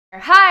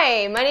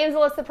Hi, my name is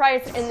Alyssa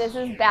Price, and this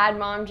is Bad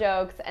Mom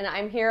Jokes, and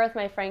I'm here with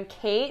my friend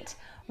Kate,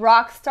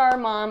 rockstar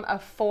mom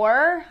of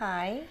 4.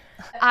 Hi.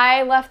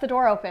 I left the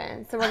door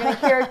open, so we're going to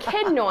hear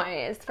kid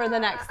noise for the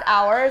next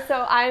hour,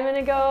 so I'm going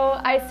to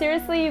go.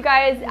 Seriously, you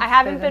guys, I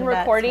haven't been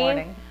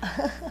recording.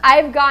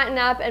 I've gotten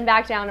up and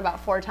back down about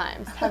 4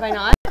 times. Have I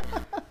not?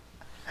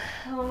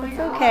 Oh my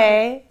God.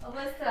 Okay.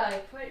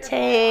 Alyssa, put your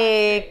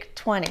Take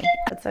 20.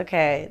 It's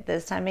okay.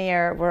 This time of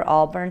year, we're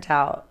all burnt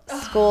out.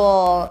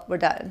 School, we're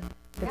done.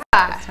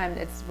 It's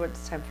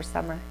time for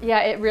summer.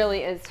 Yeah, it really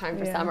is time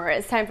for summer.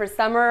 It's time for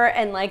summer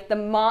and like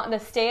the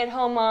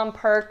stay-at-home mom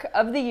perk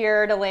of the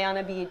year to lay on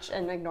a beach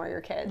and ignore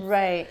your kids.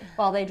 Right.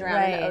 While they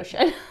drown in the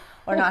ocean.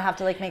 Or not have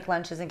to like make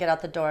lunches and get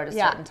out the door at a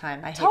certain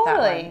time. I hate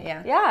that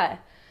one. Yeah.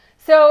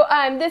 So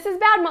this is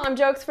Bad Mom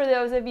Jokes for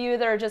those of you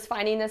that are just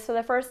finding this for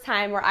the first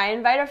time, where I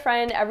invite a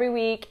friend every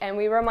week and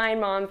we remind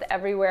moms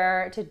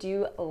everywhere to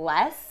do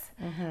less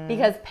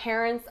because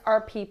parents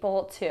are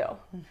people too.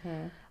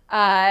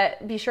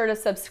 Be sure to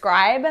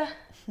subscribe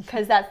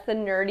because that's the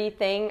nerdy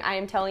thing I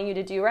am telling you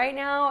to do right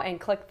now, and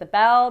click the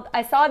bell.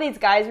 I saw these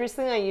guys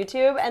recently on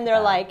YouTube and they're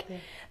like,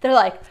 the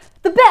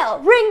bell,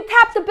 ring,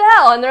 tap the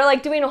bell. And they're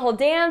like doing a whole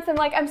dance. I'm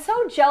like, I'm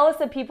so jealous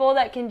of people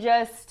that can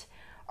just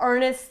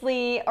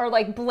earnestly or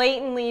like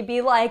blatantly be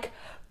like,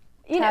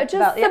 you know,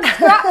 just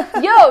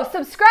subscribe.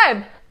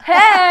 Subscribe.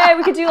 Hey,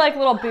 we could do like a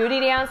little booty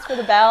dance for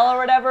the bell or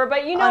whatever,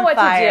 but you know what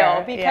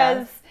to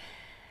do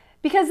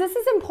because this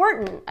is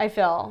important, I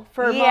feel,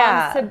 for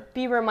moms to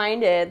be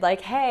reminded,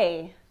 like,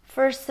 hey.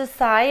 For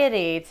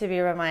society to be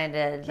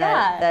reminded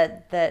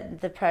that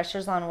the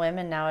pressures on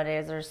women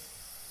nowadays are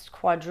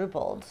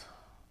quadrupled.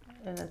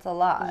 And it's a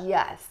lot.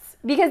 Yes.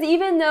 Because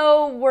even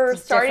though we're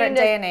starting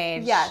day and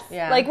age. Yes.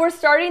 Yeah. Like, we're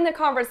starting the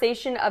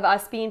conversation of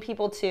us being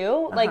people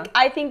too. Like,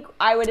 I think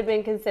I would have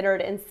been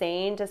considered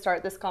insane to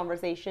start this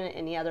conversation at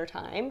any other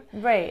time.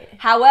 Right.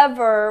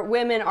 However,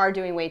 women are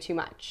doing way too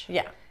much.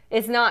 Yeah.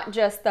 It's not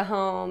just the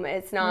home.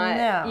 It's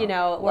not, you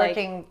know,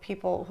 working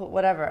people,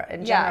 whatever.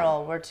 In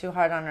general, we're too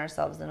hard on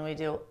ourselves, and we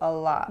do a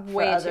lot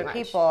for other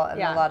people, and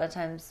a lot of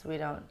times we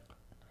don't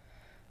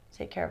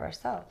take care of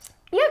ourselves.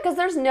 Yeah, because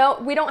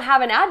we don't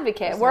have an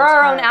advocate. We're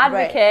our own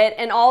advocate,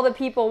 and all the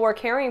people we're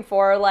caring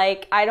for,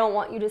 like, I don't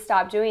want you to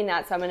stop doing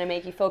that, so I'm going to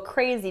make you feel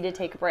crazy to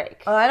take a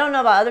break. Oh, I don't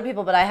know about other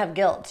people, but I have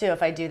guilt, too,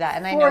 if I do that,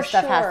 and I know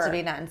stuff has to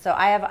be done. So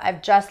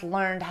I've just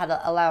learned how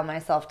to allow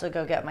myself to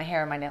go get my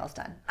hair and my nails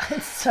done.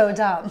 It's so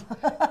dumb.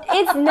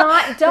 It's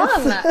not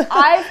dumb.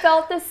 I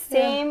felt the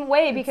same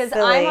way because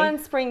I'm on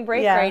spring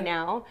break right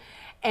now,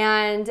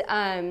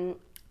 and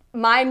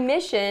my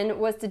mission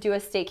was to do a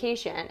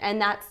staycation, and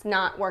that's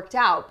not worked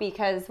out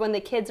because when the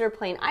kids are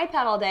playing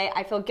iPad all day,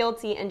 I feel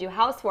guilty and do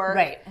housework.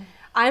 Right.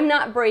 I'm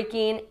not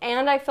breaking,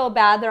 and I feel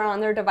bad they're on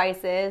their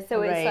devices,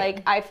 so it's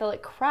like I feel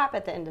like crap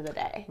at the end of the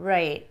day.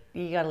 Right.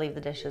 You got to leave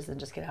the dishes and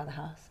just get out of the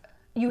house.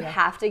 You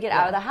have to get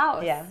out of the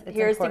house. Yeah.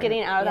 Here's to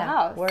getting out of the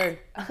house. Word.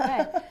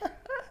 Okay.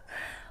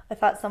 I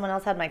thought someone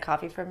else had my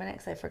coffee for a minute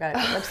because I forgot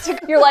I put lipstick.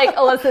 You're like,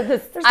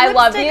 Alyssa, I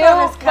love you,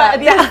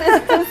 but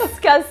this is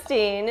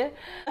disgusting.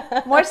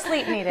 More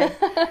sleep needed.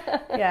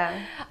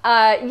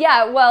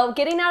 Well,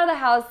 getting out of the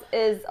house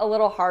is a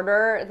little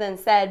harder than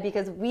said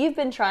because we've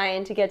been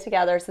trying to get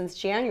together since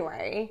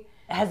January.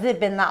 Has it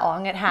been that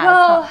long? It has.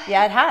 Well,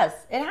 yeah, it has.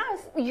 It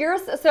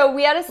has. So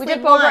we had a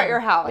sleepover at your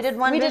house. We did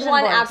one. We did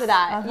one after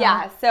that.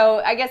 Yeah.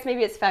 So I guess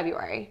maybe it's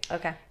February.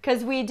 Okay.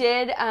 Because we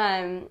did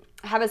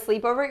have a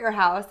sleepover at your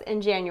house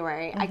in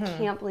January. I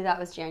can't believe that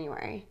was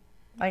January.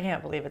 I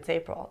can't believe it's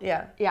April.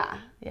 Yeah. Yeah.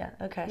 Yeah.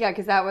 Okay. Yeah,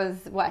 because that was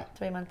what?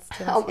 3 months.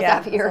 2 months. Almost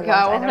half a year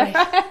ago.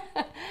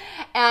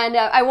 And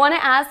I want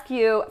to ask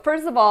you,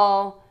 first of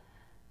all,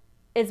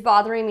 it's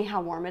bothering me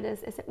how warm it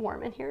is. Is it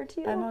warm in here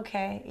too? I'm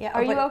okay. Yeah.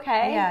 Are you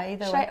okay? Yeah.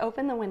 Either Should I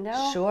open the window?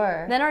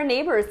 Sure. Then our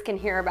neighbors can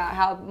hear about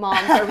how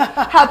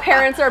how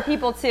parents are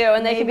people too,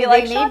 and they can be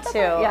like, need to.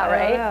 Yeah.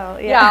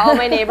 Right. Yeah. All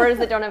my neighbors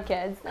that don't have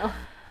kids. No.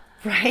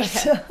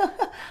 Right. Okay.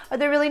 Are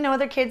there really no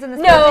other kids in this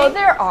building? building?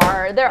 There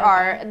are. There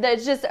are.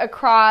 That's just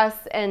across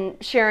and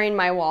sharing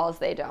my walls,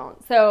 they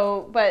don't.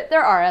 So, but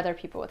there are other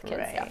people with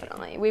kids,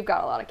 definitely. We've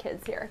got a lot of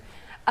kids here.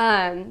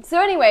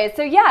 So anyway,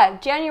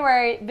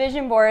 January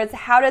vision boards.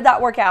 How did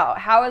that work out?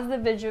 How is the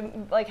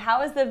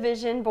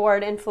vision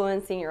board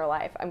influencing your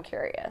life? I'm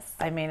curious.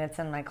 I mean, it's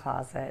in my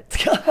closet.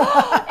 It's in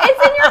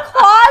your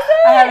closet?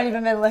 I haven't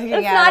even been looking at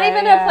it. It's not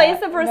even a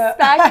place of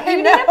respect. You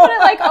need to put it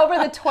like over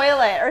the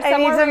toilet or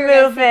somewhere. I need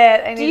to move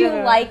it. Do you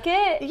like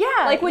it?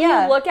 Yeah. Like when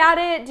you look at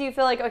it, do you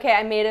feel like, okay,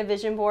 I made a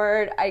vision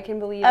board. I can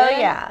believe it. Oh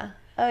yeah.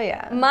 Oh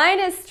yeah. Mine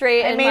is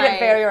straight. I made it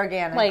very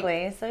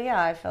organically, so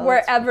yeah, I feel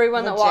where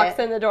everyone that walks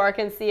in the door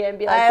can see it and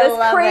be like,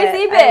 this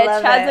crazy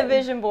bitch has a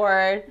vision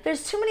board.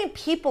 There's too many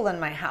people in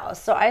my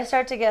house, so I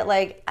start to get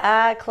like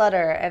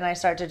clutter, and I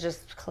start to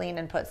just clean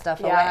and put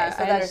stuff away.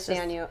 So I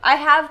understand you. I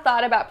have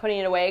thought about putting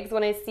it away because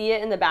when I see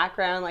it in the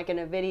background, like in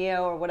a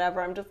video or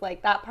whatever, I'm just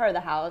like, that part of the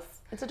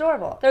house It's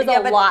adorable. There's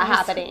a lot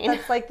happening.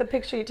 That's like the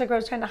picture you took where I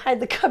was trying to hide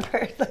the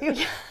cupboard.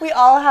 Like, we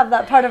all have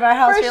that part of our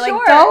house where you're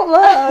like, don't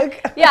look.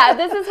 Yeah,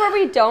 this is where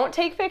we don't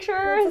take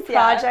pictures. It's a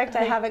project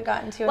I haven't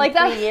gotten to in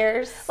 3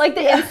 years. Like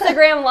the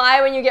Instagram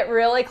live when you get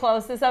really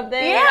close to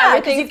something. Yeah,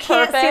 because you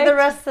can't see the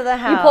rest of the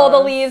house. You pull the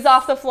leaves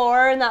off the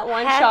floor in that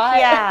one shot.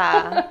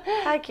 Yeah.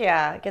 Heck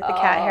yeah. Get the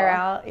cat hair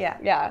out. Yeah.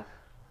 Yeah.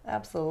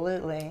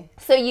 Absolutely.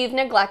 So you've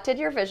neglected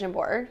your vision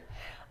board.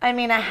 I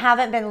mean, I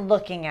haven't been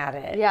looking at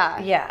it. Yeah.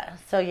 Yeah.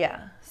 So,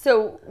 yeah.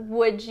 So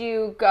would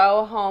you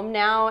go home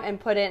now and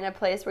put it in a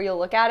place where you'll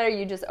look at it, or are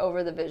you just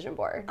over the vision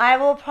board? I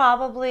will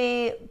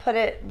probably put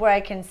it where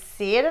I can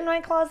see it in my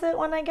closet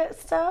when I get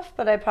stuff,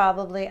 but I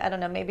don't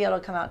know, maybe it'll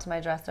come out to my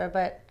dresser,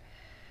 but,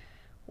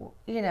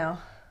 you know,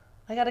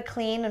 I got to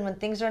clean, and when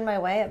things are in my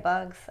way, it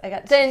bugs.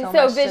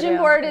 So vision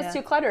board is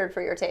too cluttered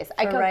for your taste.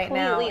 I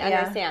completely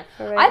understand.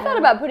 I thought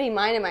about putting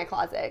mine in my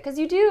closet because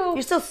you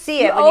still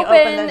see it when you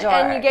open the door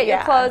and you get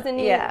your clothes and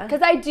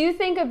because I do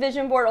think a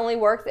vision board only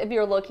works if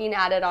you're looking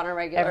at it on a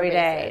regular every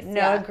basis. day.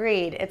 No,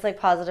 agreed. It's like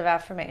positive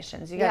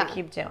affirmations. You got to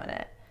keep doing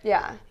it.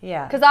 Yeah.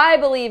 Yeah. Because I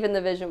believe in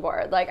the vision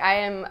board. Like, I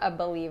am a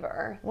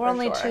believer. We're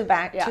only 2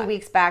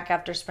 weeks back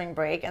after spring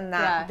break, and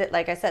that,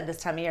 like I said, this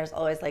time of year is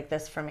always like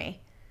this for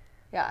me.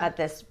 Yeah. At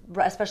this,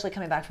 especially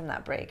coming back from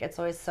that break, it's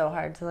always so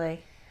hard to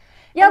like.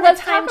 Yeah,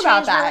 let's talk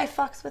about that. Really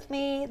fucks with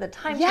me. The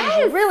time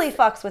change really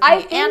fucks with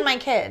me and my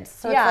kids.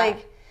 So it's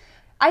like.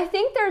 I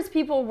think there's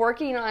people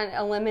working on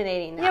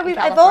eliminating that.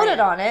 Yeah, I voted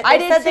on it.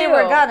 They said they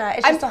were gonna.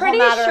 It's just a whole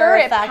matter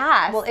of fact.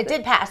 Passed. Well, it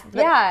did pass.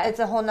 But it's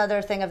a whole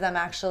nother thing of them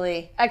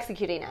actually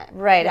executing it.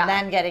 Right, and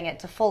then getting it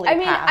to fully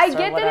pass. I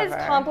get that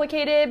it's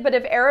complicated, but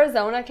if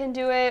Arizona can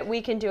do it,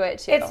 we can do it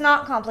too. It's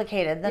not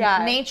complicated.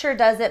 Nature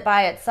does it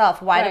by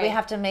itself. Why do we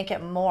have to make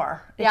it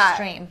more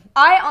extreme?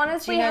 I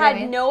honestly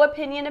had no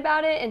opinion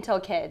about it until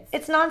kids.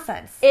 It's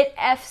nonsense. It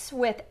F's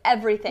with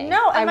everything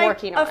I'm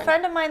working on. A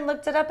friend of mine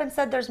looked it up and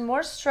said there's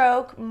more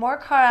stroke, more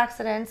car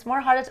accidents,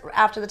 more heart attacks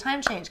after the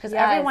time change because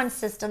everyone's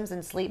systems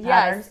and sleep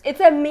patterns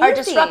are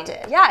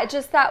disrupted. Yeah, it's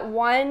just that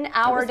 1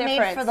 hour difference. It was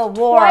made for the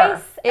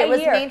war. It was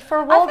made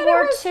for World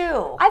War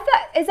II. I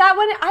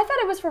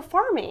thought it was for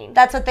farming.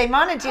 That's what they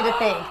wanted you to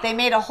think. They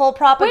made a whole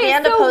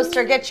propaganda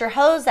poster, get your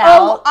hose out.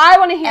 Oh, I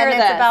want to hear this.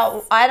 And it's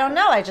about, I don't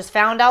know, I just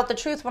found out the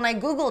truth when I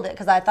Googled it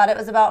because I thought it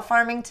was about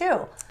farming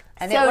too.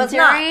 And it was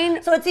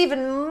not. So it's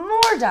even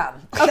more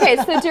dumb. Okay,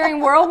 so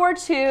during World War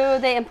II,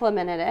 they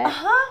implemented it.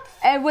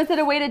 And was it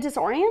a way to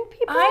disorient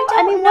people? I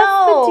don't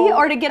know. What's the deal?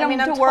 Or to get them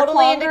to work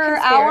totally longer into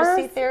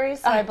conspiracy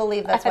theories, so I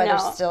believe that's why they're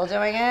still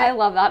doing it. I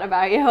love that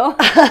about you.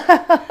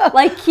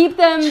 Like, keep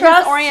them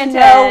disoriented.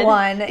 No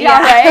one.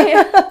 Yeah,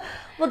 right?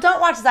 Well,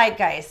 don't watch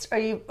Zeitgeist.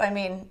 If you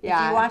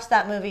watch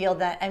that movie, you'll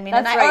then,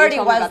 and I already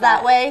was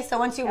that way, so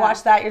once you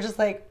watch that, you're just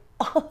like,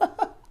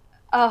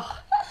 oh.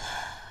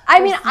 I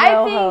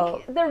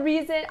think the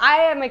reason I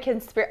am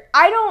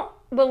I don't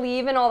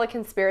believe in all the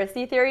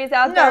conspiracy theories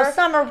out there. No,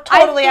 some are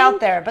totally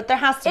out there, but there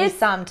has to be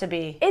some to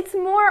be. It's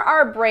more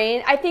our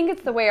brain. I think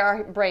it's the way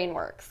our brain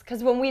works.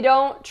 Because when we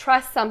don't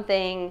trust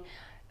something,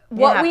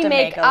 what we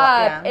make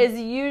up is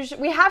usually,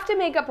 we have to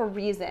make up a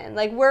reason.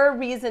 Like, we're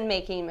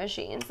reason-making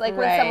machines. Like,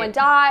 when someone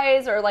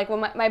dies, or like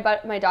when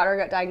my daughter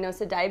got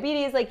diagnosed with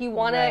diabetes, like, you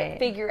want to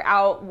figure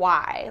out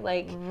why.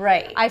 Like,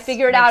 I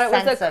figured out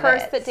it was a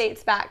curse that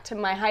dates back to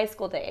my high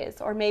school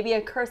days, or maybe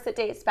a curse that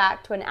dates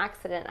back to an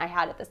accident I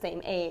had at the same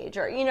age,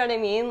 or, you know what I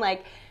mean?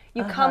 Like,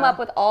 you come up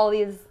with all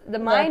these, the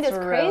mind is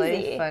crazy. That's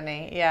really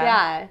funny,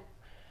 yeah.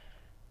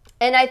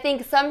 And I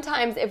think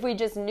sometimes if we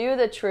just knew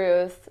the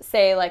truth,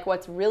 say like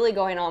what's really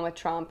going on with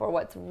Trump or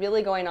what's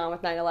really going on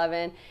with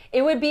 9/11,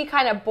 it would be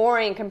kind of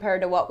boring compared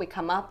to what we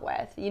come up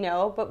with, you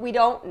know? But we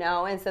don't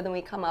know, and so then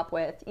we come up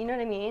with, you know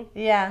what I mean?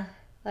 Yeah.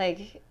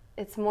 Like,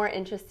 it's more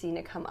interesting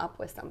to come up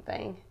with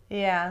something.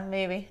 Yeah,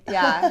 maybe.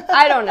 Yeah,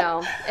 I don't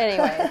know.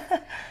 Anyway,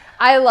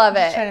 I love it.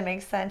 Just trying to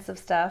make sense of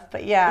stuff,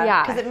 but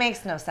because it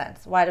makes no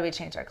sense. Why do we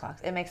change our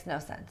clocks? It makes no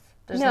sense.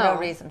 There's no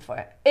reason for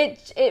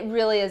it. It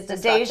really is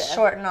disruptive. The days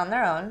shorten on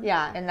their own.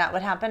 Yeah. And that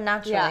would happen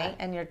naturally.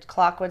 And your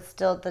clock would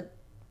still...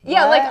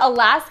 like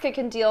Alaska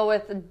can deal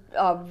with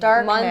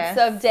months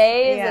of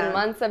days and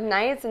months of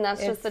nights, and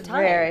that's just the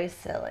time. It's very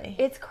silly.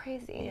 it's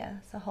crazy. Yeah,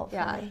 so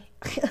hopefully.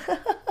 Yeah.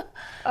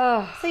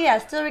 So yeah,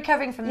 still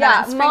recovering from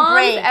that. Spring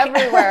break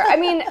everywhere. I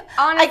mean,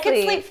 honestly, I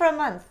could sleep for a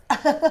month.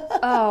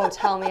 Oh,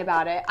 tell me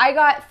about it. I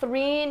got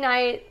 3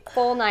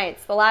 full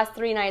nights, the last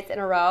 3 nights in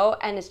a row,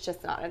 and it's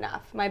just not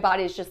enough. My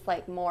body's just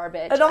like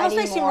morbid. It almost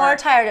makes you more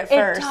tired at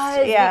first. It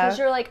does, because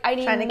you're like, I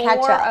need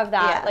more of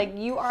that. Like,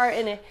 you are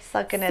in a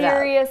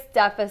serious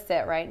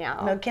deficit right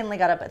now. No, Kinley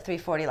got up at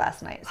 3:40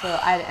 last night, so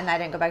I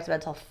didn't go back to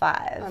bed till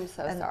 5. I'm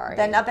so sorry.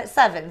 Then up at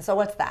 7. So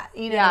what's that?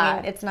 You know what I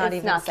mean? It's not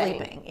even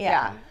sleeping.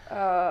 Yeah.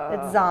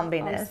 It's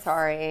zombiness. I'm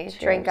sorry. Cheers.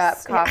 Drink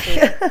up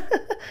coffee.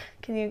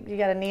 You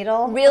got a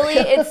needle? Really,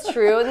 it's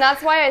true. And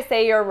that's why I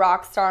say you're a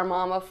rock star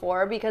mom of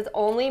 4, because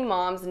only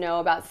moms know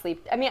about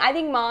sleep. I mean, I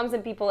think moms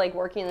and people like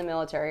working in the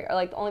military are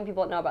like the only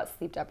people that know about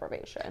sleep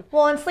deprivation.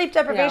 Well, and sleep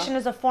deprivation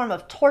is a form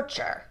of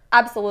torture.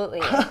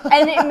 Absolutely.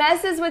 And it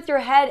messes with your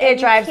head, and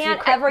you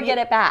can't ever get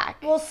it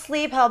back. Well,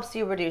 sleep helps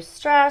you reduce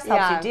stress,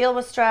 helps you deal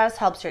with stress,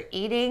 helps your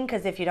eating,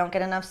 because if you don't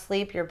get enough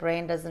sleep, your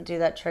brain doesn't do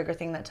that trigger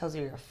thing that tells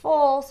you you're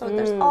full. So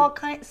there's all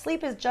kinds.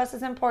 Sleep is just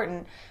as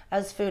important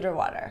as food or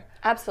water.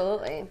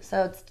 Absolutely.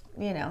 So it's,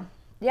 you know.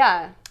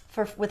 Yeah.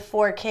 With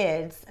 4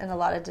 kids and a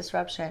lot of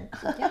disruption.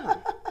 Yeah.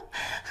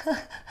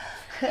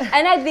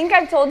 And I think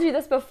I've told you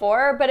this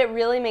before, but it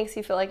really makes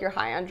you feel like you're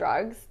high on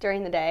drugs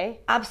during the day.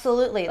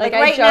 Absolutely. Like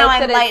right now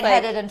I'm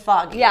lightheaded and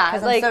foggy. Yeah.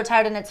 Because I'm so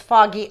tired and it's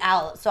foggy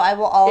out. So I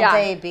will all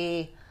day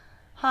be,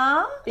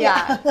 huh?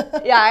 Yeah.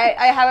 Yeah,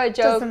 I have a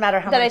joke Doesn't matter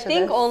how that much I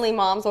think only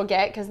moms will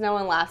get, because no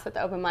one laughs at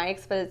the open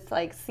mics, but it's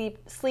like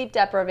sleep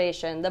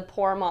deprivation, the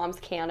poor mom's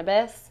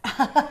cannabis.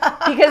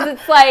 Because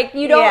it's like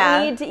you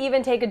don't need to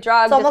even take a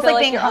drug to feel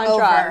like you're on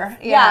drugs.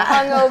 Yeah,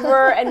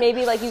 hungover, and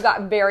maybe like you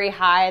got very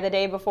high the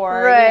day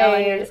before, you know,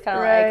 and you're just kind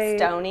of like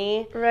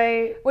stony.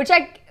 Right.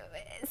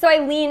 So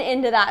I lean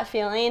into that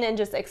feeling and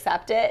just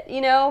accept it,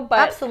 you know? But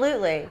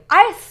absolutely.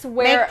 I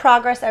swear. Make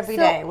progress every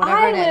day,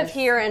 whatever it is. I live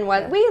here in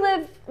we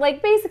live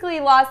like basically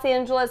Los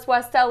Angeles,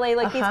 West LA,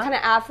 like these kind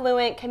of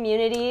affluent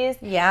communities.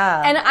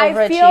 Yeah. And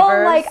I feel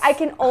like I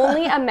can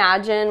only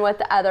imagine what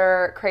the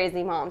other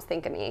crazy moms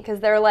think of me, because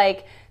they're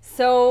like,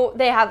 so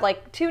they have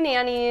like 2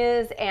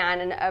 nannies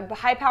and a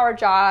high-powered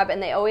job,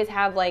 and they always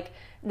have like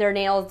their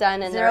nails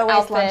done and their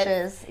outfits.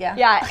 Lunches.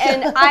 Yeah,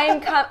 and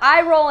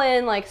I roll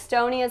in like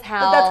stony as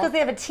hell. But that's because they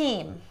have a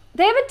team.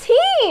 They have a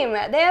team.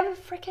 They have a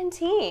freaking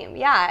team.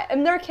 Yeah,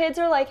 and their kids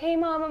are like, "Hey,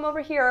 mom, I'm over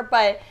here,"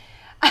 but.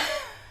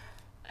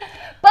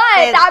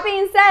 That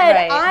being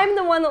said, I'm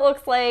the one that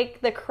looks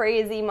like the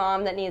crazy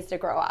mom that needs to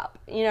grow up.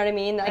 You know what I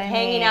mean? Like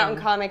hanging out in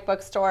comic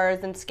book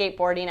stores and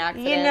skateboarding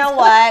accidents. You know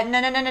what?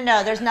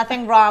 No. There's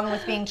nothing wrong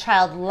with being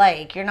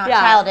childlike. You're not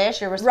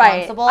childish. You're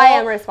responsible. Right. I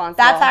am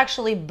responsible. That's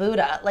actually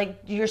Buddha. Like,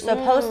 you're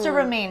supposed to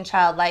remain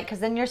childlike, because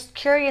then you're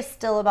curious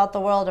still about the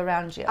world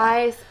around you.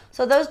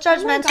 So those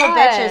judgmental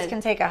bitches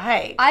can take a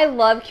hike. I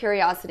love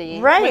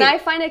curiosity. Right. When I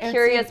find a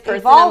curious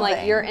person, I'm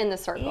like, you're in the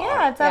circle.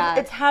 Yeah,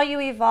 it's how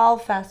you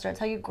evolve faster. It's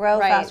how you grow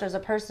faster as a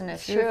person.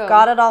 If you've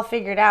got it all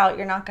figured out,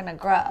 you're not going to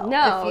grow.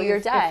 No, you're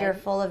dead. If you're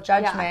full of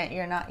judgment,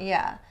 you're not,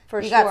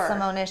 For you sure. got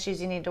some own issues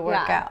you need to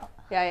work out.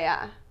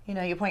 Yeah. You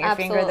know, you point your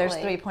finger, there's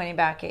 3 pointing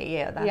back at you.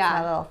 That's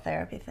my little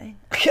therapy thing.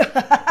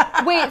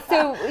 Wait,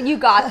 so you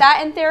got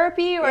that in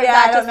therapy? Or is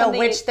that I don't know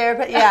which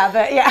therapy. Yeah,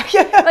 but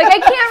like, I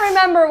can't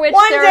remember which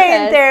One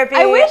day in therapy.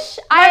 I wish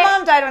my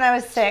mom died when I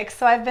was 6,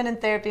 so I've been in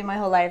therapy my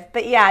whole life.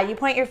 But yeah, you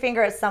point your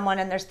finger at someone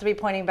and there's 3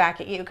 pointing back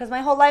at you. Because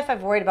my whole life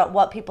I've worried about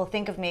what people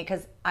think of me,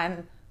 because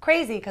I'm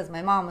crazy, because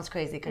my mom was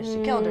crazy because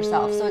she killed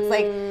herself. So it's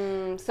like,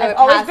 I've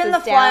always been the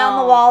fly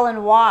on the wall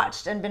and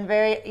watched and been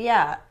very,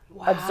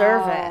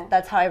 observant.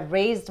 That's how I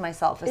raised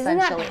myself, essentially.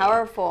 Isn't that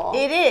powerful?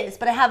 It is,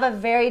 but I have a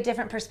very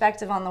different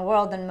perspective on the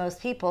world than most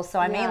people, so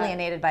I'm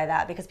alienated by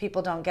that because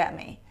people don't get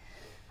me.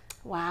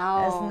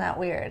 Wow. Isn't that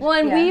weird? Well,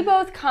 and we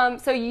both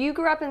so you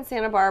grew up in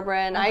Santa Barbara,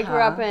 and I grew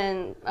up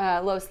in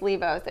Los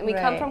Olivos, and we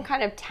come from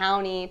kind of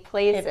towny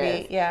places.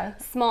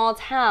 Hippie, small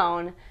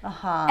town.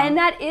 And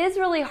that is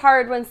really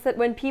hard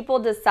when people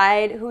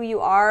decide who you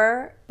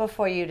are.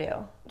 Before you do.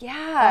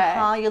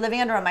 Yeah. You're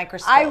living under a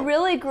microscope. I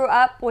really grew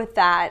up with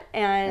that,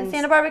 and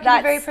Santa Barbara can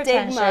be very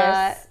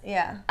pretentious.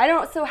 Yeah.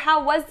 So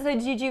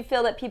did you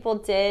feel that people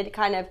did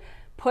kind of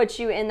put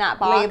you in that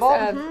box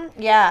label?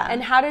 Yeah.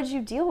 And how did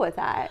you deal with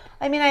that?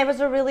 I mean, I was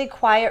a really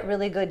quiet,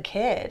 really good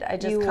kid. I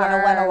just kind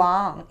of went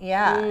along.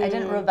 Yeah. I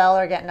didn't rebel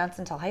or get nuts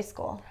until high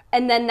school.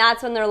 And then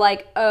that's when they're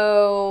like,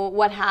 oh,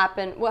 what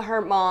happened? Well,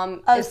 her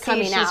mom is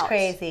coming out. She's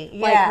crazy.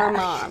 Like her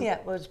mom. Yeah,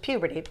 well, it was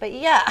puberty, but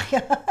yeah.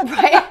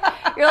 Right?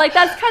 You're like,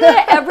 that's kind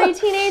of every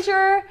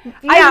teenager.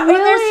 Yeah,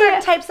 there's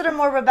certain types that are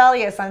more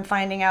rebellious, I'm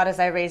finding out as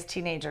I raise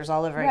teenagers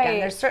all over again.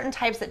 There's certain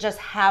types that just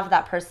have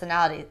that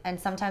personality, and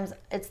sometimes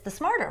it's the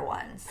smarter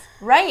ones.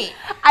 Right.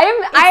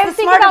 I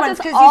think about this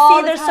because all you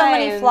see the there's time. so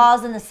many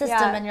flaws in the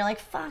system, and you're like,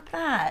 fuck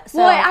that. So,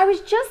 well, I was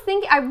just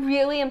thinking, I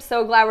really am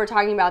so glad we're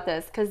talking about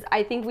this, because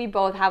I think we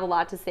both have a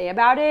lot to say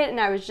about it, and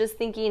I was just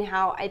thinking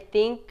how I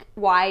think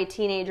why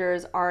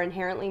teenagers are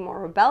inherently more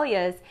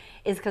rebellious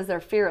is because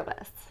they're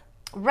fearless.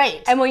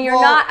 Right. And when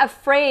you're not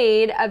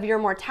afraid of your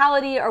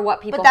mortality or what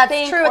people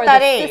think true or at that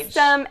the age.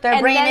 System, their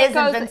brain is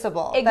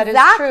invincible. Exactly.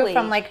 That is true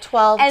from like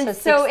 12 to 16. And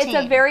so it's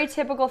a very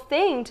typical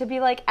thing to be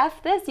like,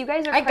 F this, you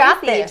guys are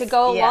crazy, to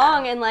go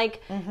along and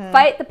like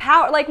fight the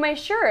power, like my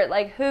shirt,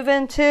 like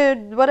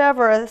Juventud,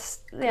 whatever,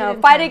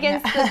 fight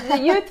against the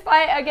youth,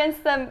 fight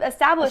against the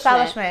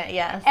establishment.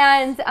 Yes.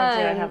 And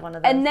I have one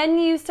of those. And then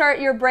you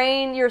start, your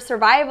brain, your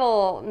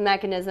survival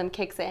mechanism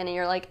kicks in, and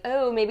you're like,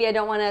 oh, maybe I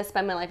don't want to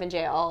spend my life in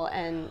jail.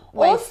 And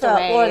waste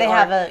away, or they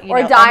have a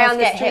or die on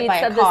the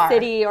streets of the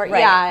city, or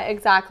yeah,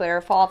 exactly,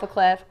 or fall off a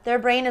cliff. Their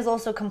brain is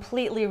also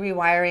completely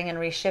rewiring and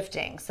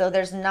reshifting, so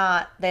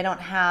they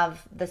don't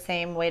have the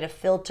same way to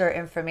filter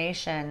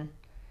information.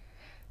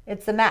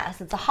 It's a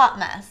mess. It's a hot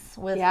mess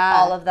with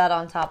all of that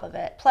on top of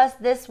it. Plus,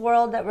 this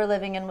world that we're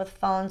living in with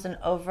phones and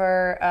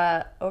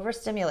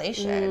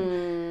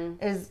overstimulation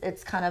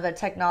it's kind of a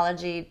tech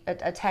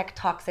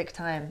toxic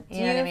time.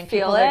 You know what I mean?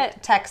 Feel People it? are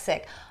tech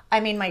sick. I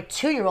mean, my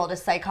 2-year-old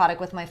is psychotic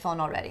with my phone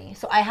already.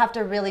 So I have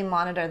to really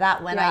monitor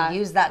that when I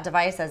use that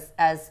device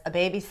as a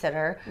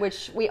babysitter.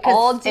 Which we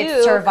all do.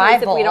 It's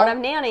survival. If we don't have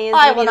nannies,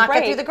 I will not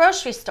get through the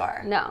grocery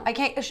store. No.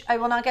 I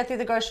will not get through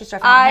the grocery store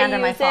if I'm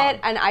handing my phone. I use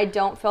it, and I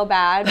don't feel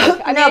bad.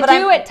 I mean, I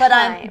do at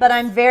times. But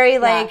I'm very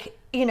like,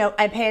 you know,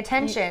 I pay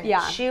attention.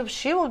 Yeah.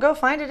 She will go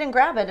find it and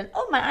grab it. And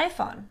my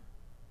iPhone.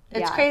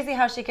 It's crazy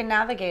how she can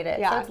navigate it.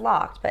 So it's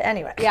locked. But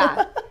anyway.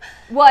 Yeah.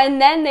 Well,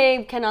 and then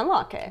they can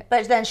unlock it.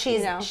 But then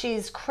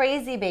she's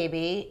crazy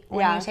baby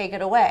when you take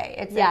it away.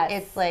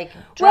 It's like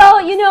drugs.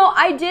 Well, you know,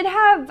 I did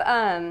have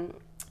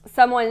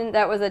someone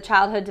that was a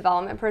childhood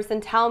development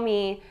person tell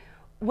me,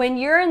 when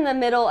you're in the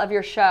middle of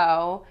your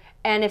show,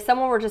 and if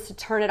someone were just to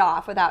turn it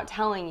off without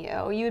telling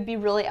you, you would be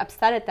really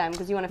upset at them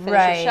because you want to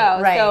finish your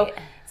show. Right.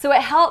 So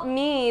it helped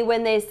me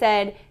when they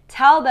said,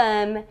 tell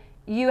them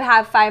you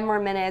have 5 more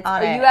minutes,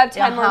 or you have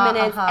 10 more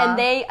minutes, and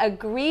they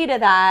agree to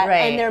that,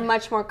 and they're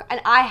much more,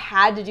 and I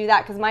had to do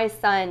that because my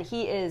son,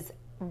 he is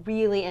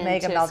really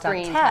into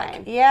screen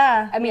time.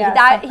 Yeah. I mean,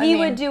 he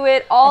would do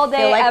it all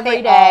day,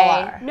 every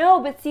day.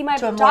 No, but see, my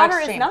daughter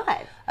is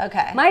not.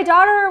 Okay. My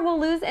daughter will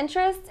lose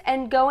interest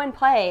and go and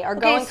play or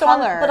go and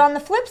color. But on the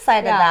flip side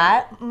of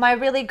that, my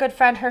really good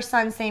friend, her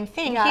son, same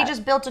thing. He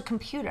just built a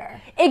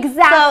computer.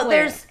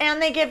 Exactly. So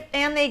and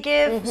they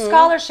give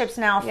scholarships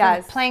now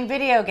for playing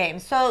video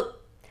games. So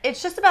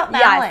it's just about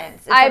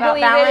balance. I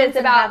believe it is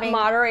about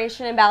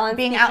moderation and balance.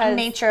 Being out in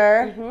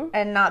nature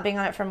and not being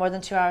on it for more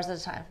than 2 hours at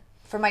a time.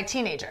 For my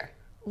teenager.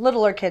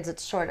 Littler kids,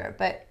 it's shorter,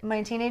 but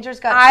my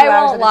teenager's got 2 hours at a time.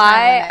 I won't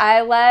lie,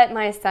 I let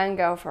my son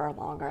go for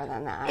longer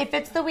than that. If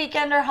it's the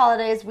weekend or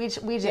holidays, we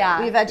do. We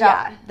veg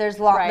out. There's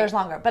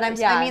longer. But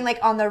I mean, like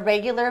on the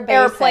regular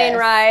basis. Airplane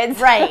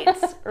rides. Right.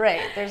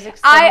 There's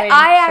extreme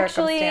I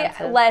actually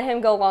let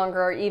him go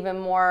longer, even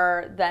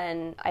more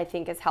than I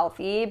think is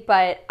healthy.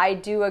 But I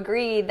do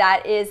agree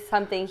that is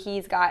something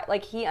he's got.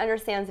 Like, he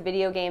understands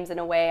video games in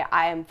a way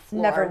I am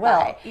floored never will.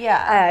 by.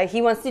 Yeah.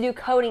 He wants to do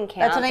coding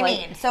camp. That's what I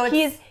mean. So it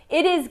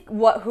is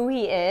who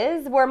he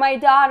is. Where my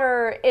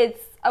daughter,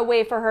 it's a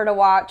way for her to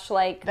watch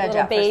like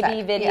little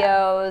baby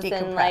videos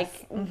and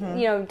like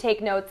you know,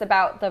 take notes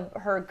about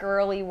her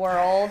girly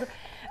world.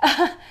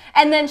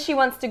 And then she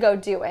wants to go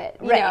do it.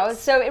 You know,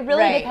 so it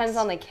really depends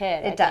on the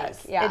kid. It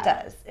does. It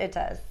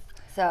does.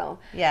 So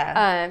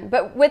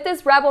but with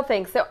this Rebel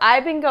thing, so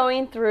I've been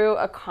going through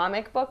a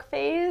comic book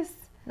phase.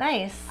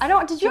 Nice.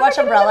 Did you watch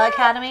Umbrella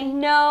Academy?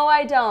 No,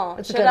 I don't.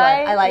 It's a good one.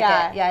 I like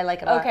it. Yeah, I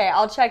like it a lot. Okay,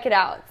 I'll check it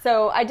out.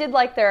 So I did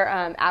like their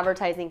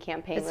advertising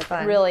campaign. It was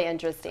really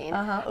interesting.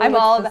 I'm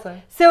all about.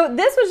 So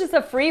this was just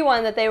a free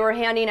one that they were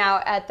handing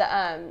out at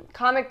the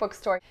comic book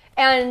store.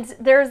 And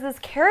there's this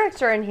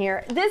character in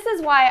here. This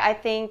is why I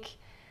think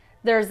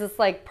there's this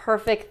like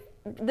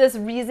this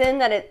reason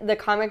that the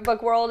comic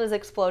book world is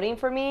exploding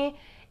for me.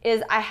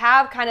 Is I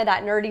have kind of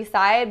that nerdy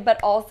side, but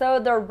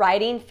also they're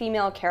writing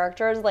female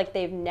characters like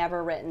they've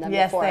never written them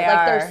before.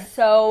 They're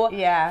so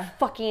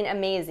fucking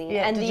amazing.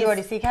 Yeah. And did you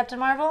already see Captain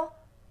Marvel?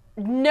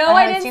 No,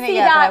 I didn't see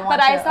that, but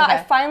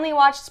I finally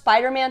watched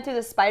Spider-Man Through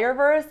the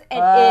Spider-Verse,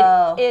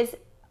 and it is,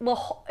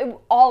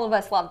 all of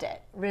us loved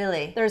it.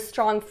 Really? There's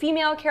strong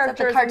female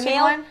characters. Is that the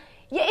cartoon one?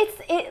 Yeah,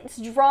 it's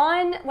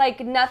drawn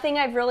like nothing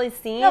I've really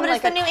seen. No, but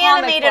it's the new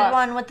animated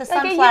one with the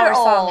sunflower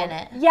song in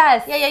it.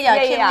 Yes. Yeah.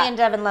 Kinley and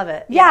Devin love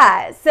it.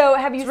 Yeah. So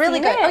have you seen it? It's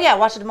really good. Oh yeah, I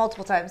watched it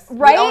multiple times.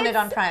 Right? We own it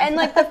on Prime. And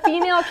like the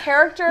female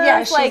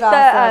characters, she's like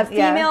awesome.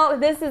 the female.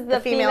 This is the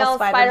female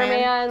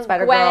Spider-Man,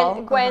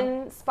 Spider-Girl,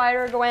 Gwen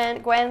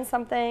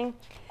something.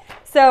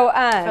 So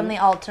from the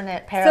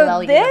alternate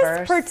parallel universe.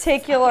 This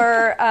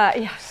particular,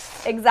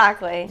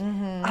 exactly.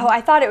 Oh,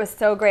 I thought it was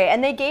so great.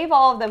 And they gave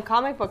all of them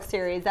comic book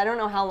series. I don't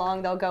know how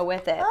long they'll go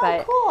with it.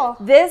 But cool.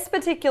 This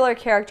particular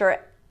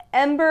character,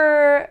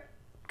 Ember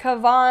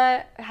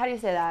Kavanaugh, how do you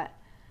say that?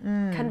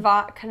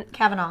 Kavanaugh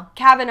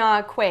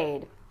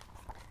Quaid.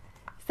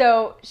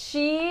 So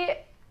she,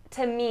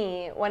 to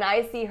me, when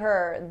I see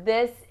her,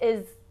 this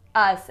is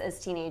us as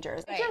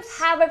teenagers. I just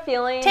have a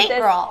feeling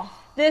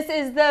this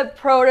is the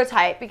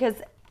prototype because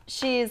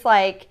she's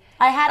like...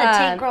 I had a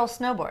Tank Girl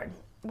snowboard.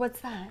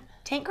 What's that?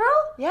 Tank Girl?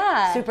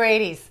 Yeah. Super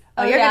 80s.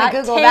 Oh, you're yeah?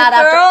 gonna Google Tank that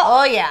after. Girl?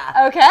 Oh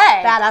yeah.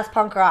 Okay. Badass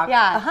punk rock.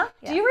 Yeah.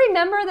 Yeah. Do you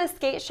remember the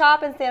skate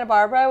shop in Santa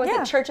Barbara? Was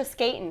Yeah. it Church of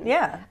Skatan?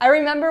 Yeah. I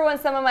remember when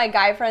some of my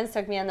guy friends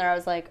took me in there, I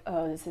was like,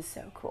 oh, this is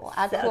so cool.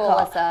 That's So cool, cool.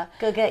 Alyssa.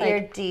 Go get Like,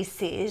 your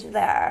DCs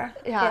there.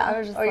 Yeah, I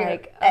was just or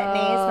like, your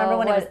Etnies. Remember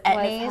when it was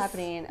Etnies? What's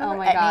happening? Remember Oh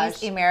my Etnies?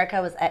 gosh.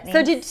 America was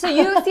Etnies. So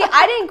you see,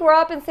 I didn't grow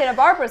up in Santa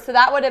Barbara, so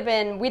that would have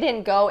been, we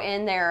didn't go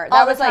in there. That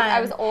all was the like, time.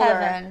 I was older.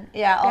 Heaven.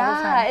 Yeah, all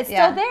the time. It's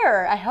still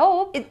there, I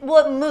hope. It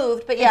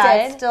moved, but yeah,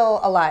 did? it's still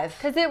alive.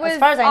 'Cause it was as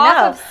far as I off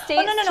know. of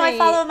State No, I Street.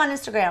 follow him on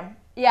Instagram.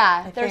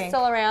 Yeah, they're think.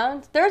 still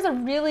around. There's a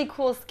really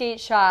cool skate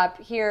shop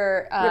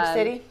here. Rip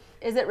City?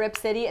 Is it Rip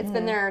City? It's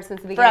been there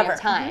since the beginning Forever. of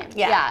time. Mhm.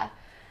 Yeah.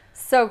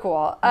 So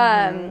cool.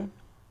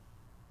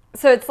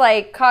 So it's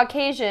like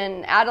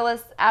Caucasian,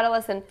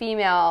 adolescent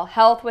female,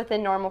 health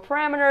within normal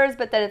parameters,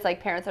 but then it's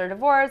like parents that are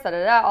divorced,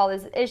 all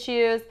these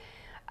issues.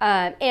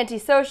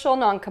 Antisocial,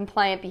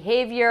 non-compliant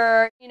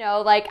behavior. You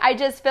know, like I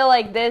just feel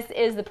like this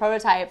is the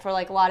prototype for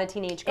like a lot of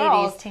teenage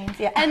girls. 80s teens,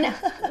 yeah.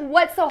 And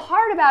what's so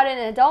hard about it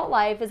in adult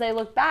life is I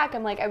look back,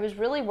 I'm like, I was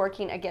really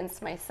working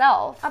against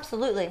myself.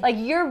 Absolutely. Like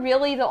you're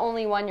really the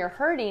only one you're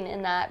hurting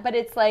in that, but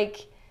it's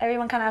like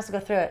everyone kind of has to go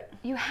through it.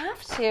 you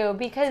have to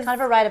because It's kind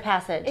of a rite of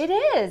passage. it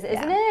is,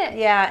 isn't it?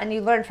 Yeah, and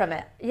you learn from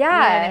it. Yeah. You know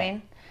what I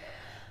mean?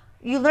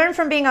 You learn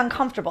from being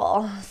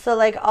uncomfortable. So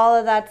like all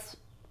of that's,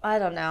 I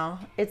don't know.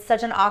 It's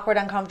such an awkward,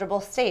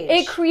 uncomfortable stage.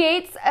 It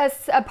creates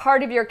a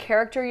part of your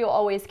character you'll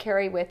always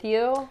carry with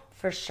you.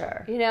 For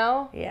sure. You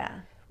know? Yeah.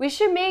 We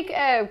should make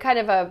a kind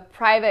of a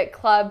private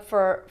club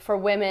for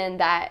women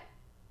that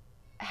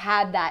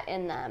had that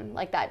in them,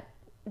 like that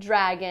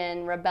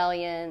dragon,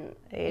 rebellion,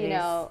 80s you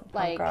know,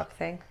 like punk rock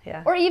thing.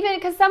 Yeah. or even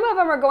because some of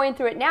them are going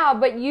through it now,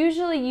 but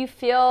usually you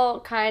feel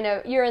kind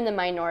of you're in the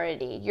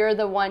minority. You're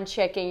the one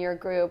chick in your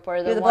group, or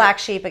You're the black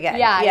sheep again.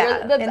 Yeah, yeah.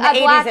 you're the in a the 80s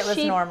black it was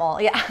sheep, normal.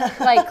 Yeah.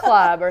 like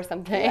club or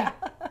something. Yeah.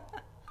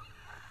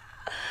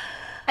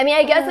 I mean,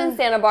 I guess in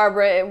Santa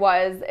Barbara it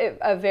was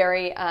a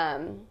very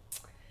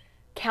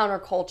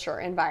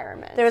counterculture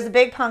environment. There was a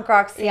big punk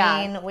rock scene.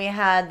 Yeah. We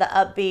had the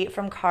upbeat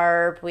from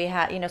Carp. We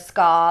had,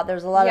 ska.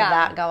 There's a lot of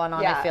that going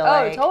on, I feel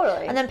like. Oh,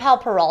 totally. And then Pal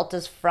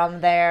Peralta's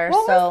from there.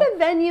 What so was the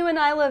venue in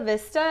Isle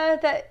Vista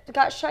that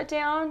got shut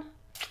down?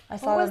 I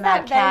saw was the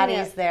Mad that venue?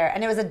 Caddies there.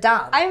 And it was a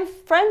dump. I'm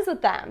friends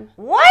with them.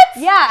 What?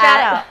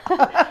 Yeah. Shout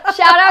out.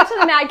 Shout out to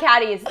the Mad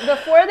Caddies.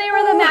 Before they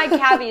were the Mad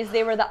Caddies,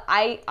 they were the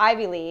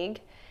Ivy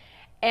League.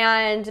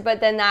 But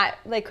then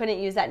they couldn't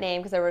use that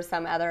name because there was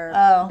some other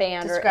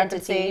band or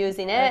entity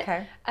using it.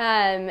 Okay.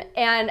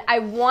 And I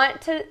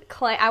want to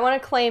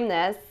claim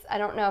this. I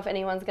don't know if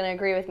anyone's going to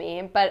agree with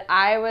me, but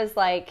I was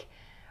like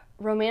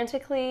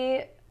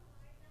romantically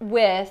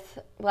with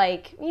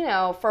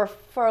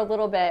for a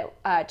little bit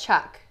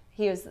Chuck.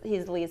 He's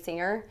the lead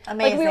singer.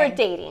 Amazing. Like we were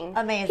dating.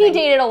 Amazing. He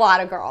dated a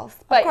lot of girls,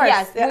 but course,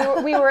 yes, yeah.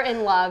 we were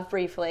in love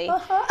briefly,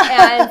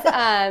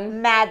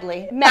 and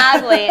madly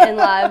in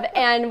love.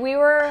 And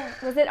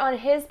was it on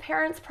his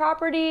parents'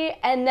 property?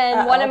 And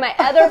then one of my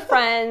other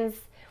friends,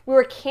 we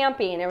were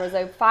camping. There was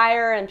a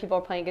fire and people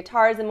were playing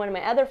guitars. And one of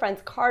my other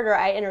friends, Carter,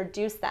 I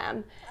introduced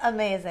them.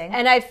 Amazing.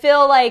 And I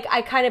feel like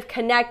I kind of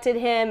connected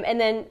him. And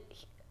then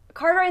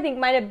Carter, I think,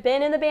 might have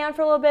been in the band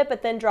for a little bit,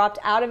 but then dropped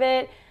out of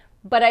it.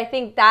 But I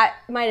think that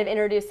might have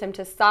introduced him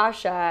to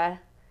Sasha,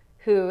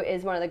 who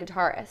is one of the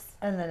guitarists.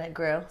 And then it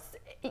grew.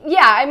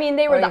 Yeah, I mean,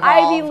 they were the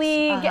evolved. Ivy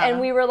League, and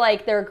we were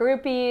like their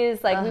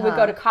groupies. Like, we would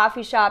go to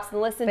coffee shops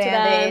and listen to them.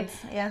 Band-Aids,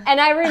 yeah. And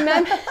I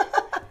remember...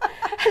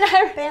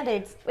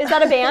 Band-Aids. Is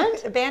that a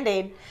band? A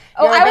Band-Aid.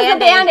 Oh, I was a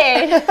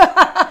Band-Aid.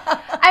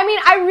 I mean,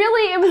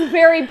 it was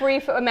very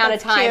brief amount of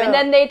time, cute. and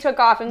then they took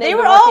off, and they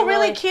were all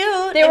really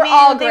cute. They were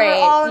all great. They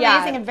were all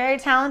amazing yeah. and very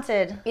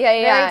talented. Yeah.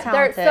 Very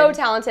talented. They're so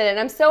talented, and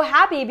I'm so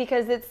happy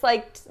because it's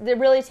like they're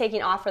really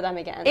taking off for them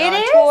again. They're It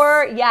on is?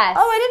 tour. Yes.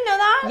 Oh, I didn't know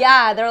that.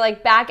 Yeah, they're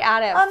like back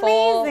at it,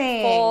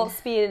 Amazing. full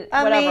speed,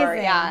 whatever.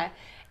 Amazing. Yeah,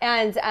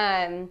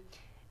 and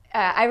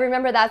I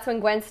remember that's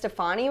when Gwen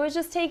Stefani was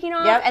just taking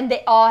off, Yep. and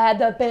they all had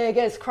the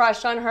biggest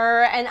crush on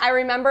her. And I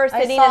remember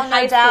sitting I saw in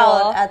high No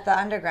school Doubt at the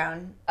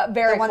Underground.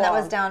 very the one that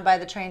cool. was down by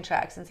the train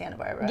tracks in Santa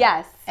Barbara.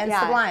 Yes, And yeah.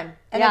 Sublime.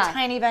 And Yeah. a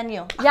tiny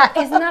venue. Yeah,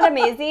 isn't that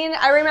amazing?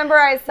 I remember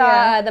I saw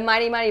Yeah. the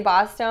Mighty Mighty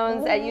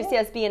Bosstones at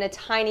UCSB, in a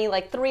tiny,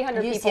 like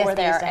 300 people were UCSB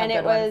there, used to have and it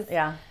good was ones.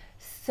 Yeah.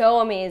 so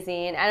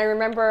amazing. And I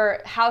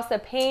remember House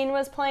of Pain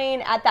was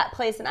playing at that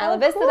place in Isle Oh,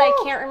 Vista that I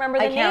cool. can't remember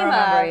the I name can't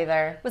remember of.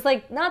 either. It was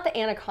like not the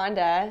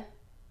Anaconda.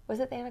 Was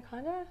it the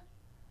Anaconda?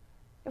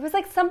 It was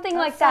like something That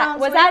like that.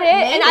 sounds Was that weird.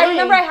 it? And I Maybe.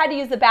 remember I had to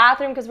use the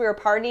bathroom because we were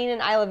partying in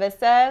Isle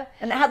Vista.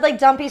 And it had like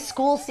dumpy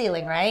school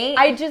ceiling, right?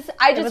 I just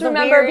was a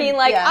remember weird- being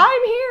like, yeah.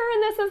 I'm here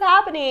and this is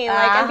happening.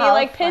 Like, and being how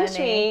like, pinch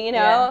funny. me, you know?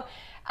 Yeah.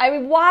 I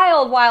mean,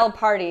 wild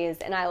parties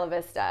in Isle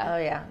Vista. Oh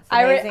yeah, it's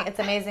I re- amazing. It's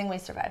amazing we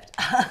survived.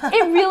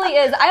 It really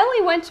is. I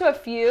only went to a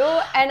few,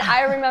 and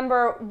I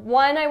remember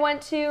one I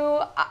went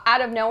to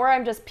out of nowhere.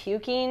 I'm just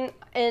puking.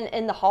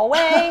 in the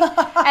hallway,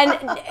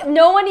 and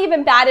no one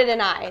even batted an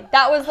eye.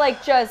 That was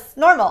like just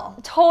normal,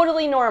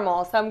 totally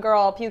normal. Some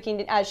girl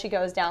puking as she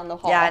goes down the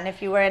hall. Yeah, and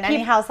if you were in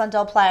any house on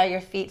Del Playa,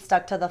 your feet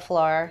stuck to the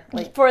floor.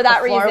 Like, for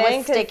that the floor reason,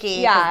 was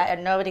sticky. Yeah,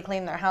 and nobody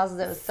cleaned their houses.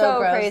 It was so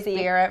gross. Crazy.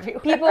 Beer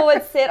everywhere. People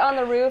would sit on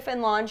the roof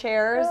in lawn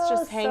chairs,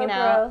 just hanging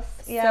out.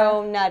 Yeah.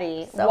 So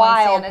nutty, so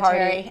wild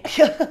unsanitary.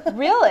 Party.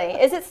 Really?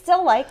 Is it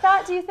still like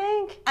that? Do you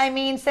think? I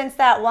mean, since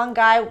that one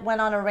guy went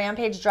on a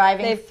rampage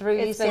driving through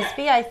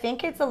UCSB, I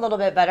think it's a little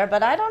bit better,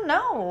 but I don't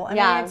know. I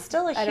mean, it's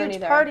still a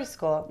huge party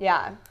school.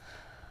 Yeah.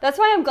 That's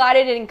why I'm glad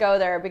I didn't go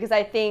there, because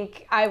I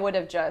think I would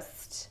have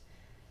just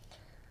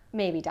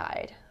maybe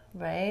died.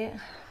 Right?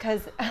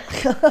 Because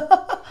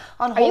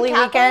on Holy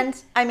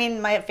Weekend, I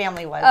mean, my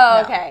family was.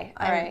 Oh, okay.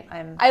 All right.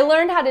 I'm I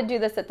learned how to do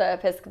this at the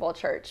Episcopal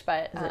Church,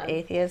 but is it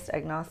atheist,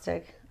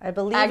 agnostic? I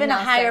believe in a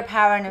higher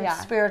power and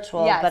I'm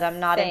spiritual, but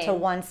I'm not into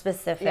one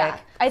specific. Yeah.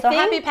 So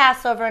happy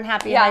Passover and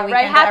happy High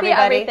Weekend to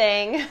everybody.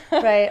 Everything.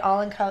 Right,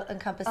 all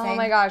encompassing. Oh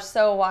my gosh,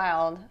 so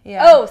wild.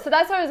 Yeah. Oh, so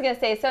that's what I was going to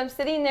say. So I'm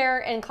sitting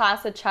there in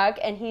class with Chuck,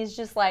 and he's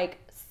just like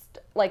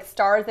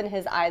stars in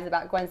his eyes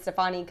about Gwen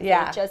Stefani, because they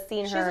had just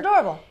seen her. She's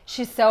adorable.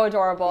 She's so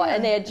adorable.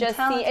 And they had just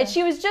seen, and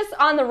she was just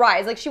on the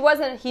rise. Like, she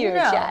wasn't huge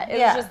yet. It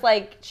was just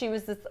like, she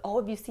was this,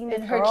 have you seen this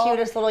in girl? Her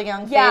cutest little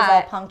young face,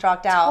 all punk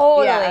rocked out.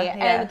 Totally.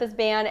 And with this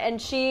band.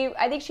 And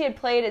I think she had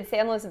played at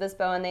San Luis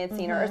Obispo, and they had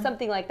seen her, or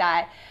something like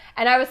that.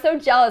 And I was so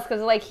jealous,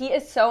 because like, he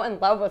is so in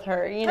love with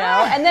her, you know?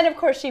 And then of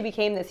course she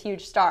became this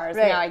huge star, so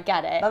now I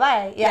get it.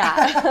 Bye-bye.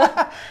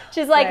 Yeah.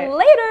 She's like,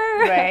 later.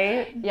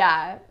 Right.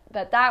 Yeah.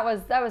 But that was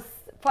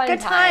fun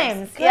Good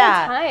times. Good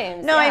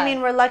times. No, I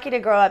mean, we're lucky to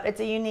grow up. It's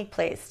a unique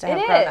place to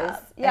have grown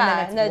up.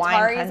 Yeah. And then it's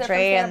wine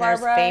country, and there's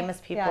famous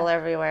people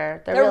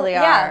everywhere. There really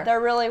are. Yeah, there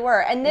really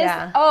were. And this,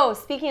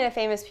 speaking of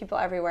famous people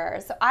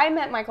everywhere, so I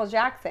met Michael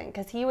Jackson,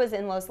 because he was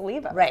in Los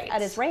Olivos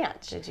at his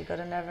ranch. Did you go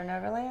to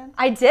Neverland?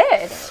 I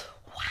did. Wow.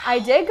 I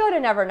did go to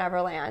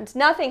Neverland.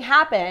 Nothing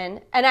happened,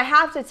 and I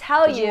have to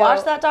tell you. Did you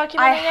watch that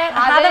documentary yet?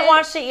 I haven't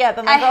watched it yet,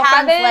 but my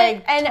girlfriend's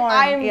like and torn.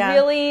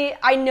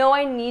 I know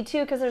I need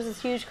to, because there's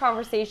this huge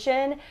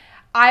conversation.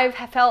 I've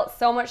felt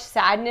so much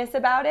sadness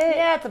about it.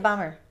 Yeah, it's a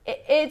bummer.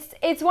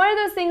 It's one of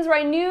those things where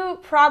I knew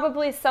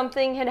probably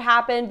something had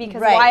happened, because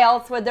why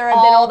else would there have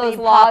been all those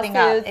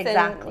lawsuits?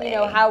 Exactly.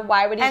 And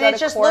why would he go to court? And it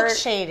just looks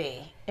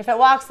shady. If it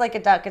walks like a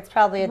duck, it's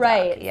probably a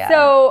duck. Yeah.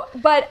 So,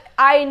 but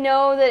I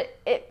know that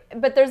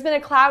but there's been a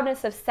cloud of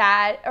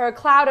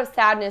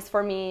sadness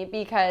for me,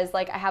 because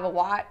like I have a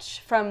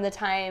watch from the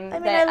time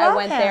that I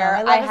went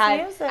there.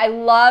 I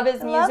love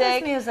his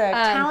music.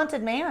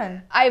 Talented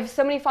man. I have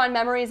so many fond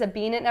memories of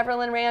being at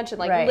Neverland Ranch, and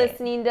like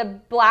listening to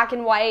Black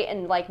and White,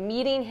 and like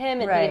meeting him,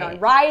 and being on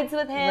rides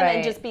with him,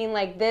 and just being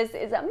like, this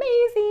is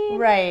amazing.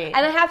 Right.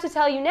 And I have to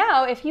tell you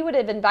now, if he would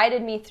have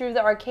invited me through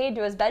the arcade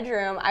to his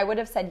bedroom, I would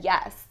have said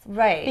yes.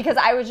 Right. Because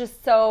I was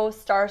just so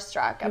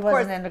starstruck. He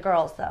wasn't into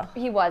girls, though.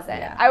 He wasn't.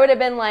 Yeah. I would have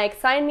been like,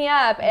 sign me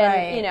up,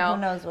 and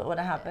who knows what would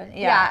have happened.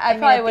 Yeah, I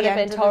probably would have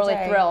been totally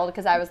thrilled,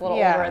 because I was a little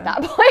older at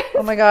that point.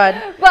 Oh my God.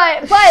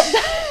 But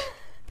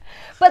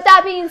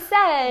that being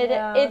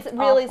said, it's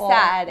really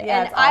sad.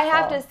 Yeah, and I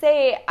have to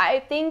say, I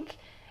think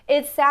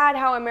it's sad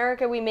how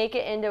America, we make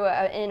it into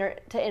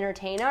to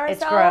entertain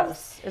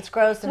ourselves. It's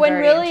gross and when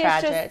dirty really and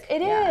tragic. It's just,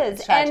 it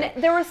is.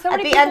 And there were so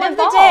many people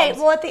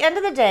at the end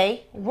of the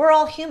day, we're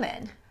all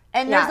human.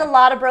 And there's a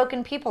lot of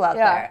broken people out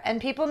there. And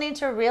people need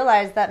to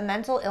realize that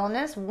mental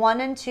illness, 1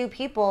 in 2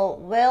 people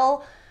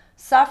will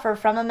suffer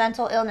from a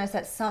mental illness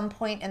at some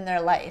point in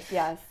their life.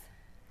 Yes.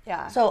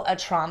 Yeah. So a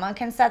trauma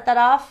can set that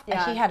off.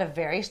 Yeah. He had a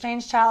very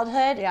strange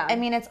childhood. Yeah. I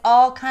mean, it's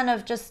all kind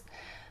of just,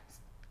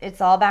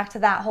 it's all back to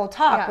that whole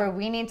talk where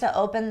we need to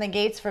open the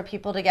gates for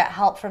people to get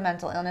help for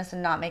mental illness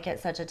and not make it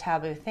such a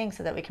taboo thing,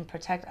 so that we can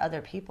protect other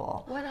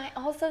people. Well, I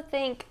also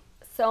think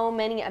so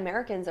many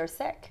Americans are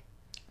sick.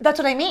 That's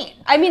what I mean.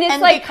 I mean, it's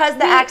because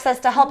the access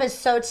to help is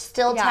so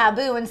still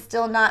taboo and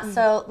still not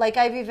so, like,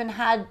 I've even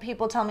had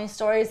people tell me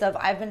stories of,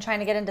 I've been trying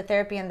to get into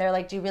therapy, and they're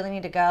like, do you really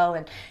need to go?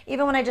 And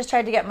even when I just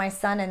tried to get my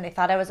son in, they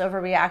thought I was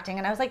overreacting,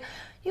 and I was like,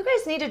 you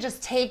guys need to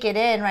just take it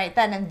in right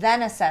then and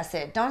then assess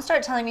it. Don't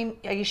start telling me,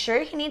 are you sure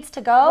he needs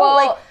to go? Well,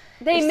 like,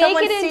 they make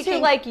it into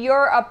like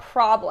you're a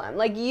problem.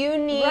 Like you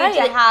need to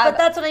have. But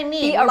that's what I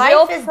mean. A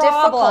real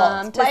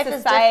problem to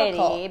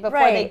society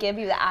before they give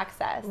you the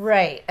access.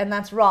 Right, and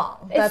that's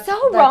wrong. It's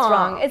so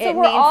wrong.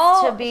 We're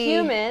all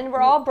human.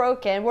 We're all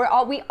broken.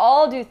 We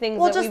all do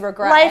things that we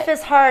regret. Life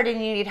is hard, and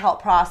you need help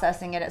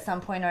processing it at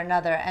some point or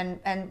another.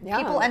 And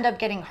people end up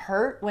getting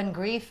hurt when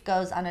grief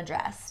goes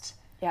unaddressed.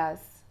 Yes.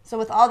 So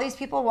with all these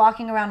people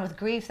walking around with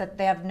grief that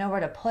they have nowhere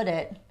to put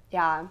it.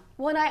 Yeah.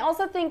 Well, and I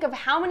also think of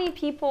how many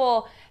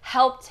people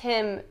helped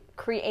him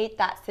create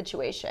that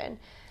situation.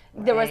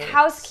 Right. There was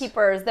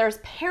housekeepers, there's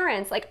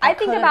parents. Like, I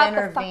think about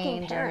the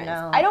fucking parents.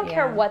 I don't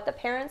care what the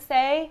parents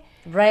say.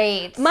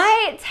 Right.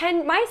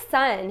 My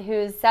son,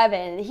 who's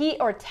 7,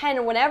 or 10,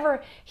 or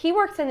whenever, he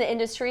works in the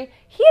industry,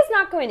 he is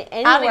not going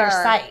anywhere. Out of your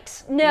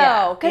sight.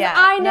 No, because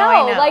I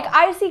know. Like,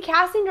 I see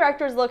casting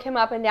directors look him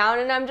up and down,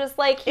 and I'm just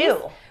like,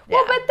 ew.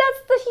 Well, but that's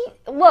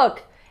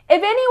look,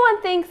 if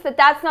anyone thinks that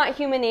that's not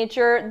human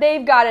nature,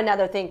 they've got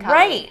another thing coming.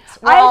 Right.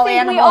 We're all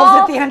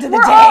animals at the end of the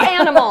day. We're all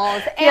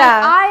animals. And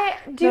I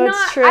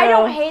true. I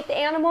don't hate the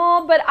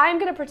animal, but I'm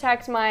going to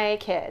protect my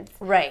kids.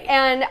 Right.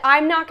 And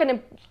I'm not going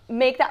to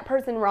make that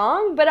person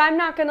wrong, but I'm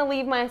not going to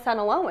leave my son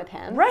alone with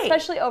him. Right.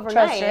 Especially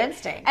overnight. Trust your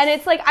instincts. And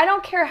it's like, I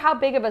don't care how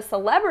big of a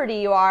celebrity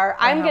you are,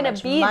 I'm going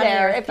to be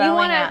there. If you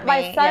want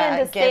my son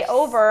to stay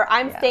over,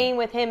 I'm staying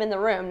with him in the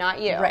room, not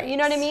you. Right. You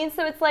know what I mean?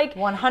 So it's like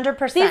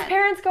 100%. These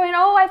parents going,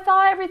 oh, I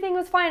thought everything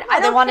was fine.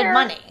 No, they wanted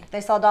money. They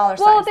saw dollar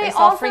signs. Well, they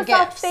saw free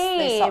saw gifts. fame.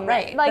 They saw,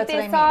 right. Like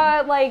That's they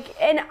saw like,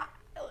 and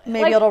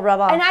maybe it'll rub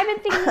off. And I've been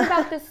thinking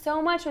about this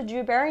so much with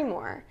Drew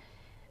Barrymore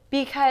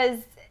because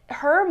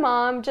her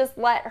mom just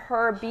let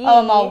her be.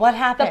 Oh, Mom, what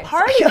happened? The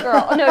party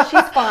girl. No,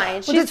 she's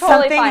fine. She's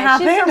totally fine.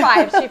 Happen? She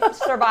survived.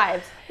 She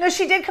survived. No,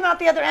 she did come out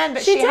the other end,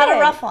 but she had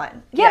a rough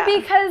one. Yeah,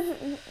 because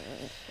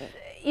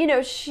you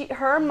know,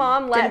 her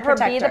mom let her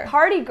be the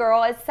party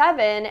girl at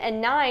 7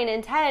 and 9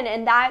 and 10,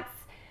 and that's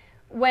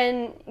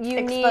when you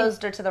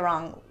exposed her to the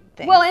wrong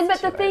thing. Well,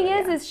 but the thing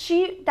is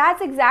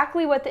that's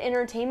exactly what the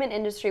entertainment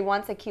industry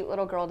wants a cute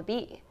little girl to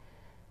be.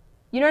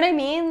 You know what I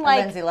mean?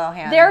 Like Lindsay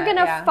Lohan. They're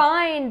gonna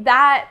find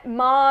that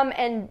mom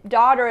and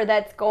daughter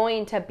that's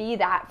going to be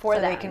that for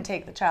them. So they can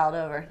take the child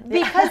over.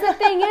 Because the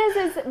thing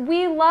is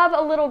we love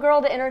a little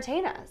girl to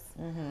entertain us.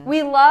 Mm-hmm.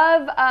 We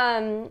love,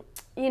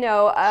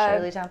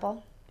 Shirley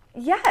Temple.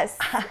 Yes,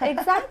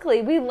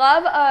 exactly. We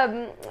love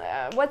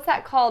what's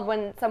that called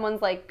when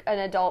someone's like an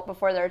adult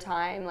before their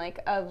time,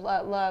 like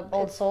love.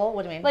 Old soul.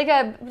 What do you mean? Like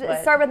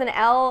start with an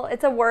L.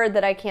 It's a word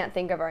that I can't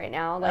think of right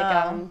now. Like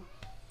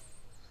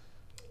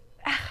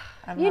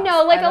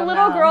a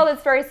little girl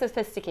that's very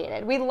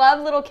sophisticated. We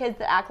love little kids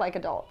that act like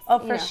adults. Oh,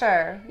 for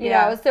sure. You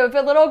know, so if a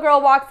little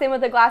girl walks in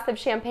with a glass of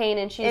champagne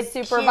and she's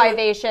super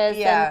vivacious,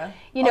 and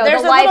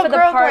there's the life of the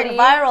party, going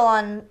viral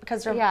on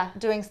because they're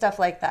doing stuff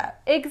like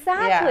that.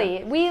 Exactly.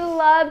 Yeah. We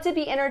love to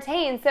be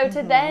entertained. So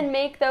to then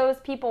make those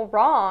people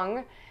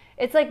wrong,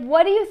 it's like,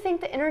 what do you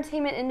think the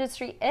entertainment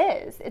industry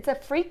is? It's a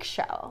freak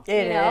show.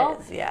 It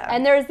is, yeah.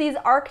 And there's these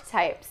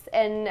archetypes,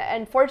 and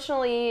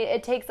unfortunately,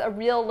 it takes a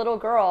real little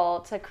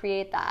girl to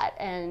create that.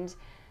 And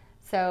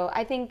so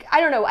I think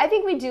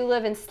we do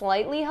live in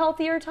slightly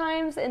healthier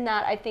times in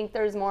that I think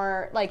there's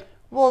more like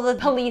the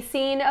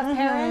policing of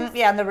parents.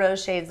 Yeah, and the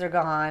rose shades are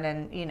gone,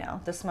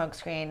 and the smoke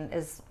screen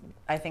is,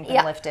 I think,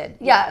 been lifted.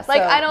 Yeah,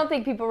 like I don't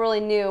think people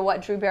really knew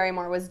what Drew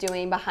Barrymore was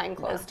doing behind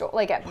closed doors,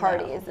 like at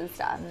parties and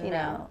stuff. You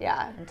know,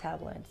 and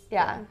tabloids.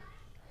 Yeah.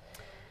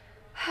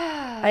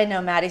 I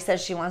know Maddie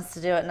says she wants to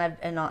do it,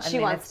 she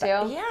wants to.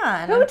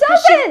 Yeah. Who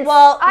doesn't?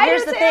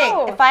 Here's the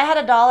thing: if I had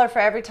 $1 for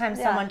every time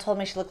someone told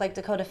me she looked like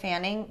Dakota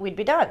Fanning, we'd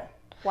be done.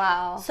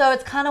 Wow. So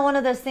it's kind of one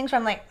of those things where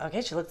I'm like,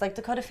 okay, she looks like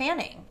Dakota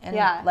Fanning, and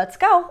let's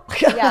go.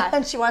 Yeah.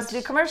 And she wants to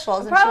do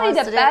commercials. Probably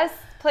the best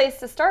place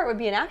to start would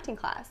be an acting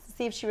class to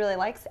see if she really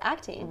likes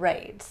acting.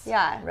 Right.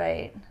 Yeah.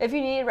 Right. If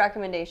you need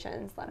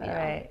recommendations, let me know.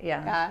 Right.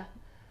 Yeah. Yeah.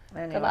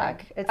 Anyway, good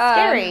luck. It's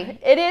scary.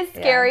 It is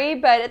scary,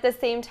 but at the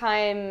same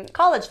time,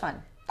 college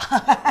fun.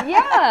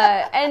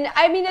 Yeah, and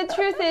I mean the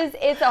truth is,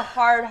 it's a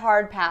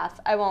hard path.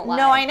 I won't lie.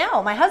 No, I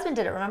know. My husband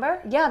did it. Remember?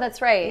 Yeah,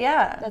 that's right.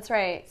 Yeah, that's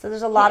right. So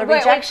there's a lot of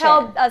rejection.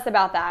 Tell us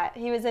about that.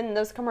 He was in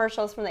those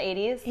commercials from the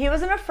 80s. He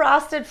was in a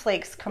Frosted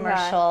Flakes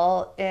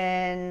commercial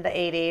in the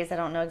 80s. I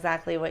don't know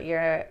exactly what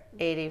year.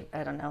 80,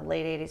 I don't know,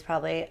 late 80s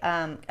probably.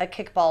 A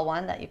kickball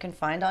one that you can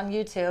find on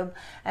YouTube.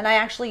 And I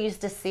actually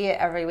used to see it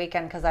every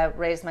weekend because I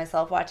raised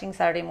myself watching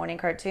Saturday morning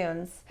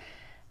cartoons.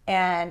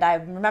 And I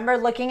remember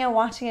looking and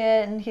watching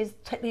it, and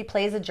he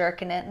plays a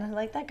jerk in it, and I'm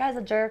like, that guy's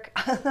a jerk.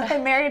 I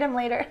married him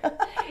later.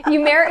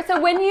 So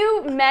when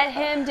you met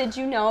him, did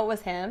you know it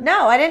was him?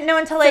 No, I didn't know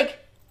until like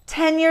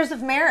 10 years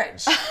of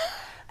marriage.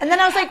 And then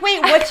I was like,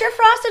 wait, what's your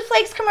Frosted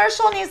Flakes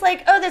commercial? And he's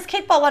like, oh, this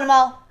kickball one. I'm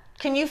all,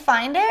 can you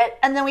find it?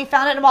 And then we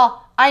found it, and I'm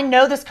all, I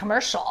know this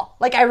commercial.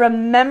 Like, I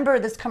remember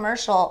this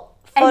commercial.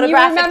 And you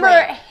remember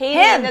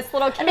hating this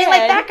little kid. I mean,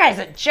 like, that guy's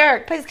a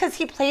jerk because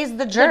he plays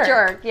the jerk. The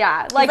jerk,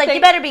 yeah. Like,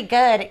 you better be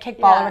good at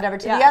kickball or whatever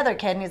to the other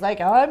kid. And he's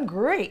like, oh, I'm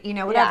great,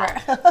 whatever.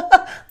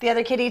 Yeah. The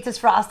other kid eats his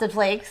Frosted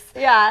Flakes.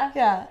 Yeah.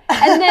 Yeah.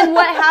 And then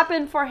what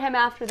happened for him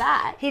after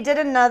that? He did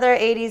another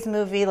 80s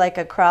movie, like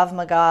a Krav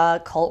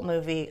Maga cult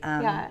movie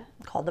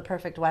called The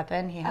Perfect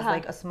Weapon. He has,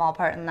 like, a small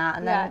part in that.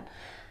 And then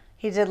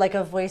he did, like,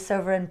 a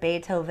voiceover in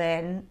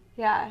Beethoven.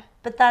 Yeah.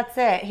 But that's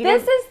it.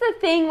 This is the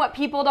thing, what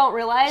people don't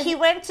realize. He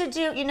went to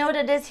do, you know what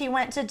it is? He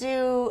went to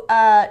do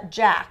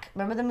Jack.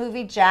 Remember the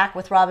movie Jack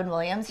with Robin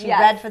Williams? He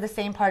read for the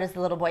same part as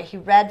the little boy. He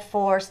read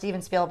for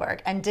Steven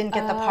Spielberg and didn't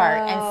get the part.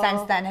 And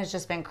since then has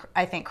just been,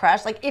 I think,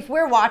 crushed. Like, if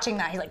we're watching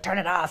that, he's like, turn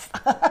it off.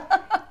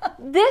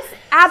 This,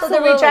 absolutely.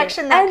 So the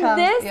rejection that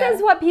comes. And this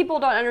is what people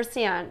don't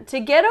understand.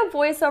 To get a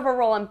voiceover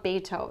role in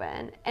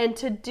Beethoven and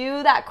to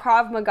do that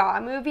Krav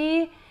Maga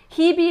movie,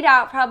 he beat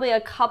out probably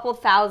a couple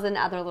thousand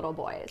other little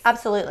boys.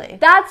 Absolutely.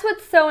 That's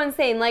what's so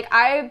insane. Like,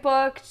 I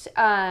booked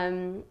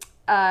a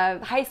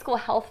high school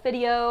health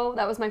video.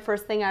 That was my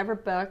first thing I ever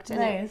booked.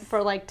 Nice.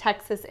 For, like,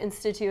 Texas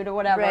Institute or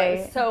whatever. Right.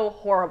 It was so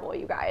horrible,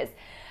 you guys.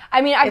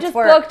 I mean, I've just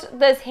booked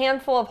this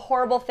handful of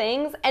horrible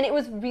things, and it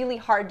was really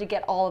hard to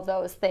get all of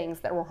those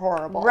things that were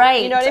horrible.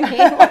 Right. You know what I mean?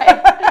 Like,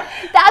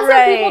 that's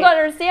what people don't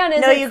understand.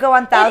 Is you go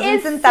on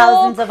thousands and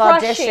thousands of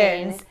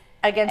auditions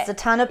against a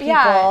ton of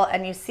people,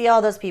 and you see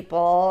all those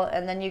people,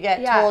 and then you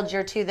get told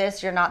you're to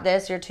this, you're not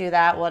this, you're to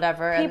that,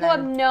 whatever. People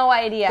have no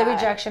idea. The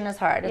rejection is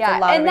hard. It's a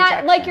lot of rejection. And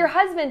that, like your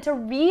husband, to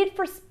read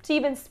for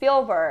Steven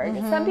Spielberg,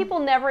 some people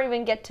never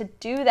even get to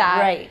do that.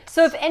 Right.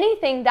 So if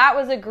anything, that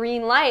was a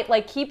green light.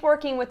 Like, keep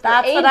working with your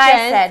agent. That's what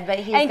I said, but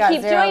he's got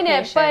keep zero doing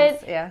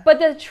patience. it. But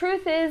the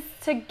truth is,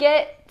 to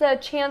get the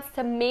chance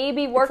to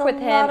maybe work with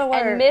him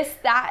and miss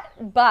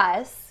that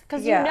bus.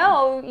 Because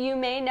you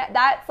may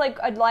that's like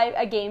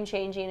a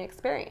game-changing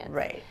experience.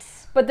 Right.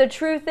 But the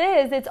truth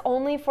is, it's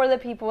only for the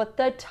people with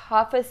the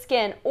toughest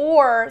skin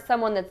or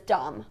someone that's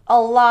dumb. A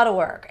lot of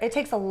work. It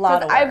takes a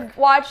lot of work. I've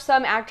watched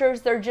some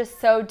actors, they're just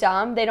so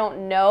dumb. They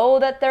don't know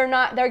that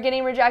they're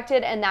getting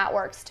rejected, and that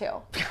works too.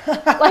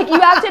 Like,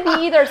 you have to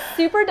be either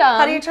super dumb.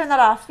 How do you turn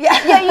that off? Yeah,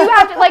 you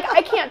have to, like,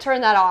 I can't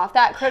turn that off,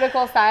 that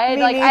critical side.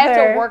 Me like, neither. I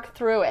have to work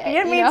through it.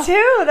 Yeah, me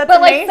too. That's but,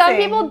 amazing. like, some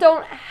people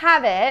don't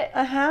have it.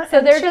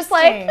 So they're just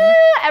like,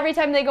 every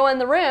time they go in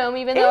the room,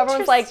 even though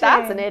everyone's like,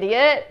 that's an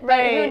idiot.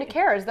 Right. Who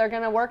cares? They're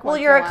going to work well,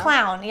 you're a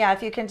clown. Yeah,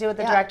 if you can do what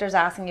the director's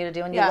asking you to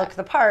do and you look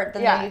the part,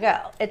 then there you go.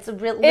 It's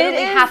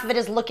literally half of it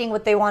is looking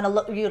what they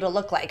want you to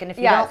look like. And if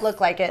you don't look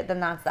like it, then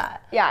that's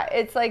that. Yeah,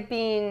 it's like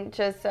being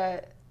just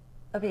an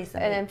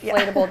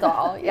inflatable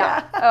doll.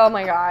 Yeah. Oh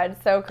my God,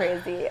 so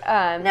crazy. No,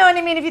 and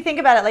I mean, if you think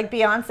about it, like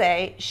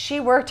Beyonce, she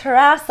worked her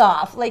ass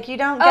off. Like, you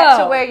don't get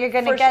to where you're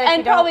going to get if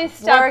you don't work and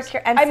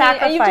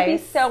sacrifice. And you have to be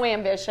so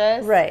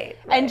ambitious. Right.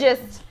 And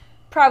just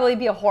probably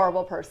be a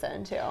horrible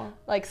person too.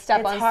 Like,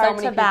 step on so many people.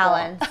 It's hard to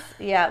balance.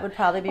 Yeah, it would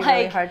probably be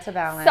really hard to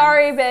balance.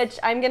 Sorry, bitch,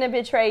 I'm going to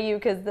betray you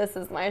because this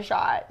is my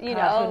shot. You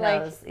know, who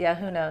knows? Yeah,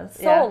 who knows?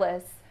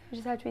 Soulless. You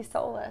just have to be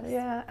soulless.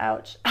 Yeah,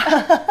 ouch.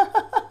 I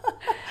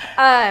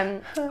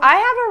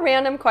have a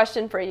random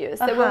question for you.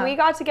 So when we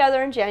got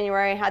together in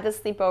January, had this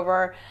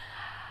sleepover,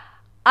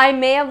 I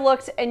may have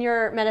looked in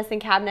your medicine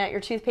cabinet,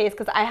 your toothpaste,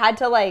 because I had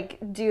to, like,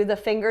 do the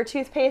finger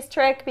toothpaste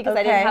trick because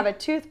I didn't have a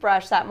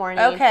toothbrush that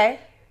morning. Okay.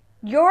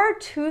 Your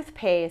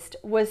toothpaste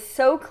was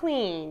so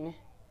clean.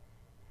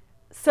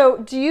 So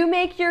do you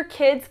make your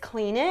kids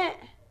clean it?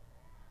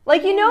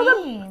 Like, you know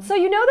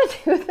the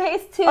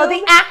toothpaste tube? Oh,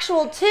 the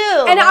actual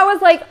tube. And I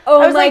was like, oh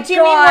my God, do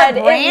you mean what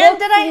brand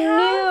did I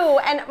have? New.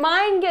 And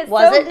mine gets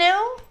Was it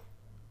new?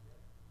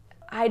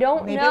 I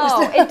don't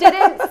know. It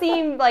didn't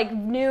seem like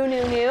new,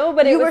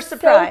 but it was so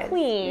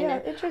clean. Yeah,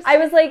 interesting. I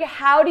was like,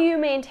 how do you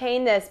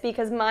maintain this?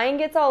 Because mine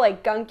gets all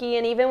like gunky,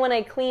 and even when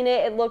I clean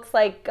it, it looks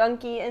like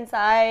gunky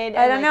inside.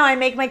 I don't know. I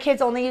make my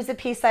kids only use a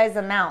pea-sized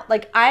amount.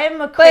 Like, I am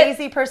a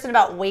crazy person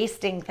about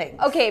wasting things.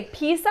 Okay,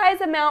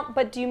 pea-sized amount,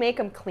 but do you make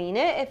them clean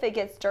it if it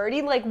gets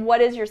dirty? Like, what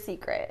is your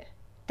secret?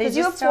 They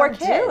just don't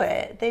do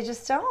it. They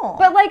just don't.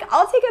 But, like,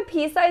 I'll take a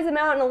pea-sized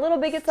amount and a little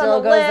bit gets on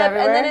the lip,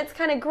 everywhere. And then it's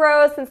kind of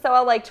gross, and so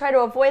I'll, like, try to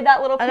avoid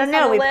that little piece on the lip. I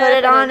don't know. We put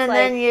it on, and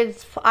then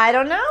I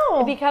don't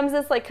know. It becomes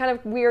this, like, kind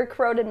of weird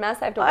corroded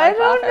mess I have to wipe off.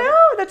 I don't know.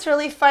 That's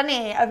really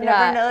funny. I've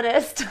never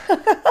noticed.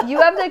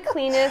 You have the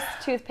cleanest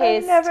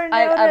toothpaste I've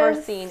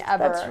ever seen,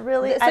 ever. That's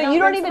really... So you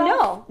don't even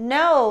know.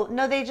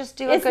 No, they just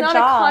do a good job. It's not a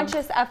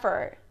conscious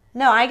effort.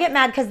 No, I get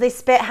mad because they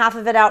spit half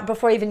of it out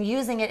before even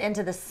using it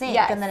into the sink,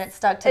 and then it's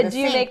stuck to the sink. Do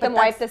you make them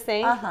wipe the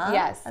sink?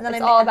 Yes. And then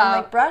it's all about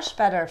like brush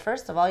better.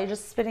 First of all, you're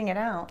just spitting it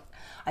out.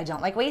 I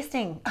don't like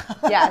wasting.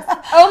 Yes.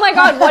 Oh my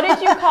God, what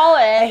did you call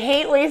it? I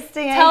hate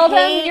wasting. Tell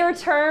them your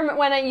term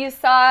when you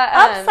saw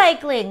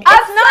upcycling. It's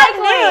not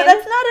new.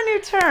 That's not a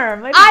new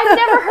term. I've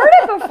never heard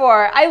it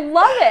before. I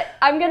love it.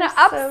 I'm gonna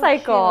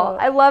upcycle.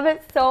 I love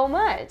it so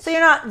much. So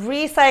you're not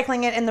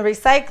recycling it in the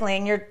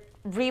recycling. You're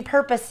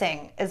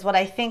repurposing is what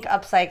I think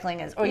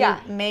upcycling is, or you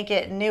make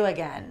it new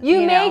again.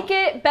 You make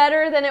it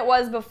better than it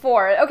was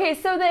before. Okay,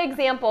 so the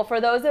example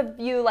for those of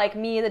you like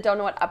me that don't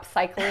know what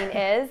upcycling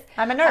is,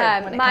 I'm a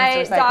nerd. When it my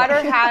comes to daughter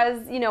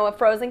has, a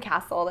frozen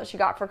castle that she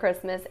got for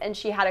Christmas, and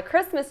she had a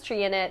Christmas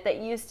tree in it that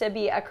used to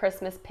be a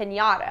Christmas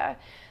piñata.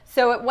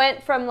 So it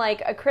went from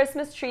like a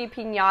Christmas tree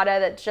piñata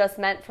that's just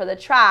meant for the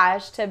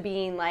trash to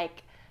being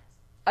like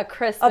a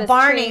Christmas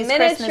tree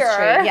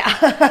miniature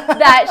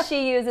that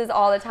she uses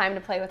all the time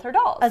to play with her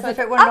dolls. As if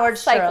it were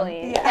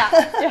Nordstrom.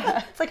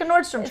 Yeah. It's like a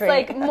Nordstrom tree.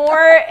 It's like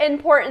more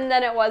important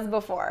than it was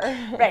before.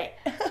 Right.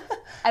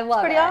 I love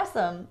it. Pretty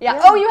awesome. Yeah.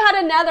 Oh, you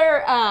had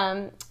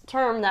another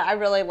term that I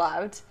really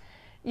loved.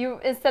 You,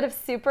 instead of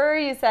super,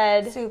 you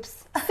said...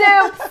 Soups.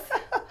 Soups.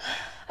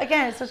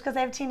 Again, it's just because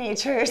I have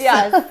teenagers.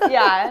 Yes.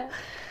 Yeah.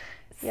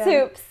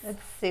 Soups.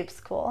 It's soups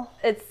cool.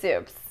 It's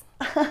soups.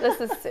 This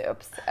is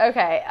soups.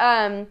 Okay.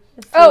 And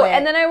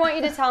then I want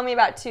you to tell me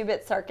about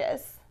 2-Bit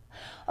Circus.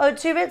 Oh,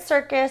 2-Bit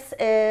Circus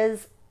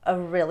is a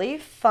really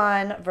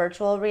fun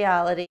virtual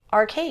reality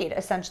arcade,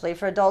 essentially,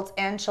 for adults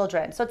and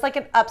children. So it's like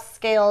an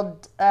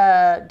upscaled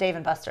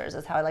Dave & Buster's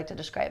is how I like to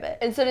describe it.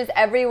 And so does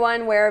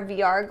everyone wear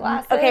VR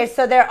glasses? Okay,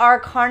 so there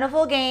are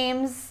carnival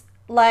games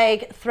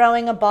like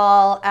throwing a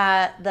ball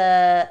at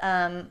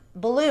the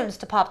balloons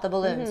to pop the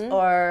balloons,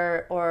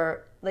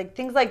 or like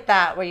things like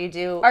that where you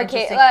do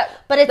arcade,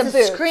 but it's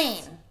a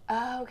screen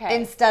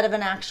instead of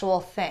an actual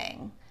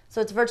thing. So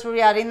it's virtual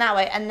reality in that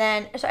way, and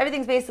then so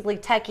everything's basically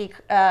techie.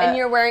 And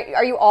you're wearing?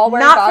 Are you all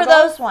wearing not goggles?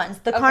 For those ones.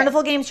 The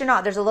carnival games, you're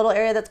not. There's a little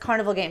area that's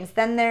carnival games.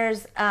 Then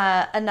there's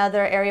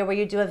another area where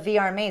you do a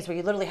VR maze, where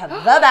you literally have the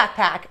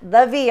backpack,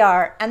 the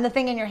VR, and the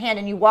thing in your hand,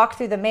 and you walk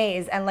through the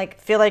maze and like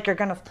feel like you're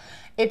gonna.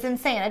 It's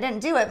insane. I didn't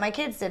do it. My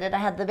kids did it. I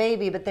had the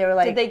baby, but they were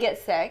like... Did they get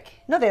sick?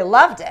 No, they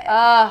loved it.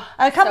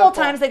 A couple of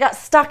times they got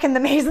stuck in the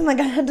maze and like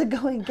I had to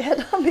go and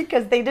get them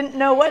because they didn't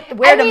know where to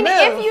move.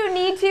 If you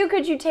need to,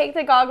 could you take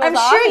the goggles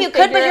off? I'm sure you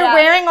could, but you're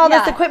wearing all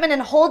this equipment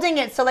and holding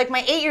it. So like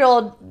my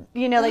 8-year-old,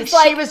 you know, like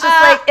she was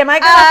just like, am I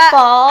going to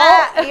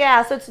fall?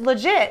 Yeah, so it's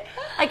legit.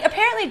 Like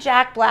apparently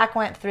Jack Black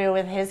went through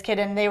with his kid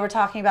and they were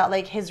talking about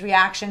like his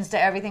reactions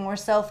to everything were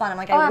so fun. I'm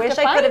like, I wish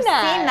I could have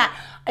seen that.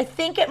 I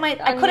think it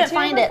might. I couldn't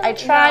find it. I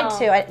tried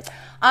to.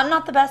 I'm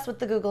not the best with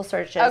the Google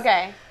searches.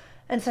 Okay.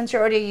 And since you're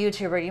already a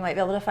YouTuber, you might be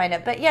able to find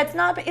it. But yeah, it's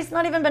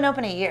not even been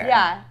open a year.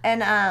 Yeah.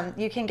 And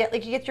you can get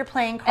you get your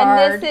playing card.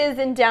 And this is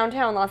in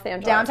downtown Los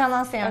Angeles. Downtown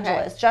Los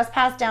Angeles, just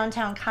past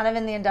downtown, kind of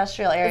in the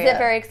industrial area. Is it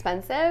very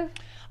expensive?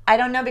 I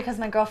don't know because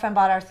my girlfriend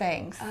bought our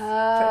things for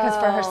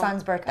her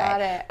son's birthday.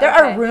 Got it. There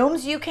are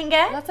rooms you can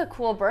get. That's a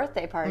cool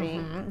birthday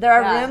party. There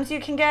are rooms you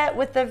can get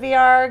with the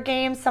VR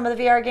games, some of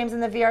the VR games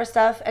and the VR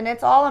stuff, and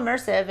it's all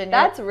immersive. And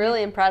that's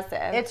really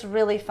impressive. It's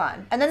really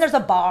fun. And then there's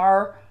a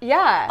bar.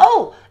 Yeah.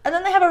 Oh, and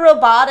then they have a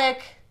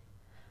robotic.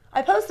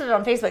 I posted it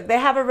on Facebook. They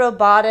have a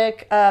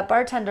robotic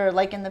bartender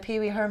like in the Pee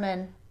Wee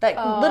Herman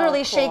that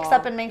literally shakes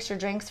up and makes your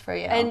drinks for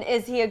you. And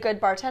is he a good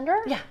bartender?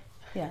 Yeah.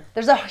 Yeah,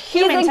 there's a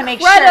human to make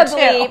sure too.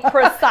 Incredibly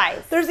precise.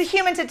 There's a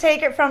human to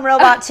take it from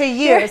robot to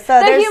you. So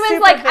the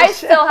human's like, I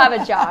still have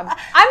a job.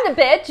 I'm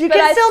the bitch, but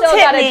I still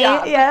got a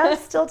job. Yeah,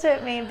 still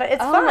tip me. But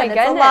it's fun. My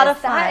goodness, it's a lot of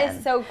fun. That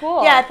is so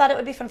cool. Yeah, I thought it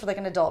would be fun for like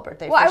an adult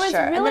birthday for sure.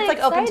 Really and it's like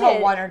open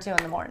till 1 or 2 in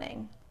the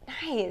morning.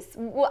 Nice.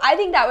 Well, I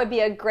think that would be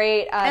a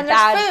great and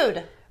there's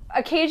food.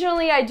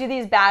 Occasionally, I do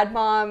these Bad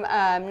Mom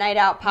night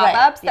out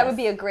pop-ups. That would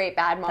be a great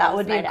Bad Mom night out. That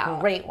would be a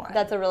great one.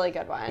 That's a really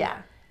good one. Yeah.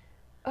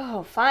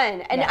 Oh,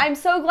 fun. And I'm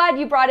so glad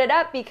you brought it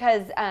up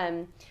because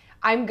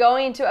I'm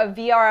going to a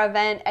VR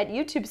event at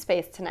YouTube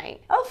Space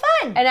tonight. Oh,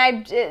 fun.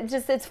 And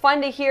it's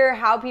fun to hear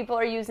how people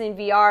are using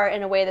VR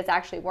in a way that's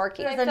actually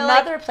working. There's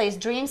another place,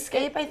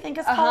 Dreamscape, I think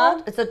it's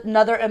called. It's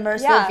another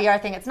immersive VR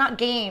thing. It's not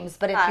games,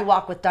 but if you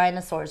walk with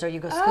dinosaurs or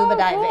you go scuba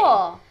diving.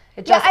 Cool.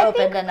 It just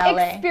opened in LA.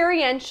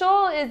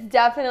 Experiential is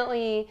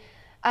definitely...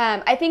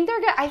 I think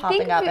they're going to...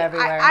 Popping up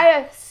everywhere.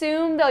 I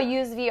assume they'll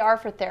use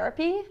VR for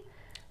therapy.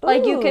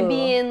 Like you could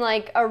be in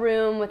like a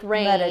room with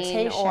rain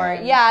meditation or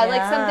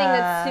like something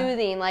that's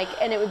soothing, like,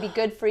 and it would be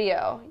good for you.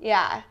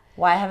 Yeah.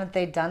 Why haven't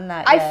they done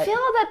that yet? I feel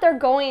that they're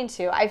going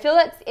to. I feel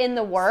that's in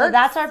the works. So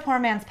that's our poor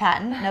man's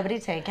patent. Nobody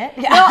take it.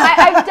 Yeah. No,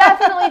 I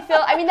definitely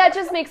feel, I mean, that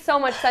just makes so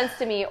much sense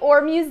to me.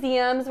 Or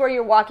museums where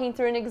you're walking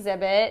through an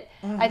exhibit.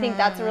 I think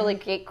that's a really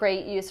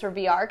great use for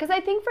VR. Because I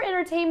think for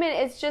entertainment,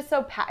 it's just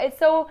so, it's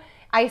so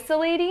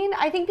isolating.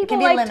 I think people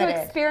like to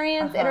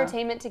experience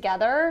entertainment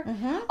together.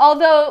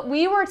 Although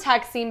we were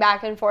texting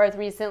back and forth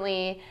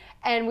recently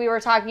and we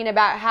were talking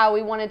about how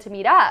we wanted to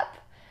meet up.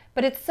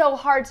 But it's so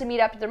hard to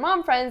meet up with their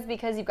mom friends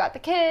because you've got the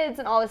kids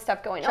and all this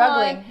stuff going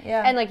on.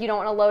 Yeah. And like you don't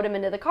want to load them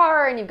into the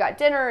car and you've got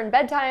dinner and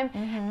bedtime.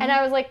 And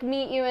I was like,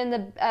 meet you in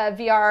the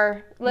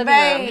VR living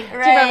room. Do you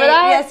remember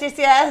that? Yes.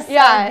 Yeah.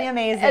 That would be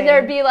amazing. And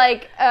there'd be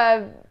like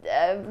a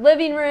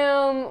living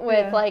room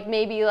with like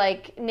maybe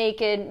like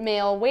naked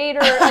male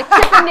waiters, like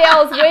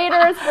Chippendales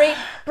waiters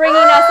bringing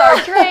us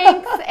our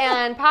drinks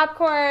and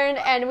popcorn,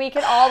 and we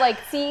could all like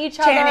see each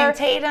other. Channing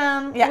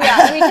Tatum.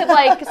 Yeah, we could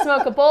like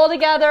smoke a bowl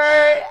together.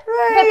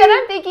 Right. But then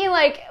I'm thinking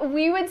like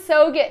we would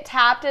so get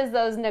tapped as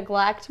those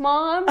neglect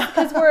moms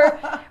because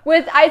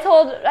I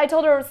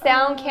told her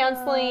sound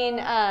canceling,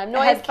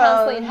 noise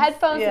canceling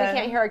headphones. So we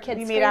can't hear our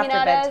kids screaming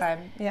at us.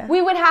 Bedtime. Yeah.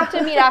 We would have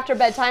to meet after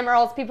bedtime, or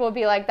else people would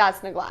be like,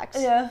 "That's neglect."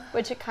 Yeah.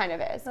 Which it kind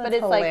of is. That's but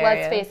it's hilarious. like,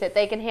 let's face it,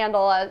 they can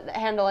handle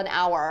an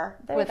hour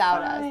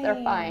without us.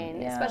 They're fine.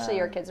 Yeah. Especially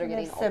your kids are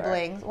getting older.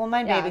 Siblings. Well,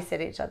 mine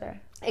babysit each other.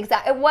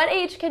 Exactly. At what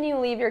age can you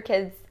leave your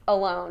kids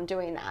alone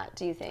doing that,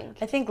 do you think?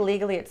 I think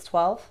legally it's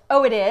 12.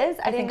 Oh, it is?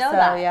 I didn't know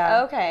that.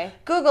 Yeah. Okay.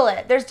 Google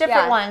it. There's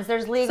different ones.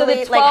 There's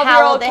legally, so like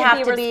how old they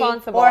have to be,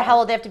 or how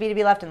old they have to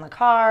be left in the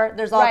car.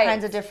 There's all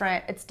kinds of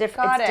different. It's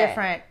different. It's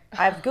different.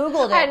 I've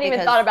Googled it. I hadn't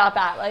even thought about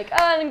that. Like,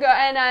 and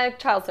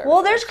child services.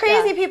 Well, there's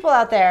crazy people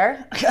out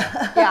there.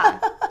 Yeah.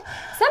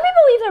 Some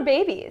people leave their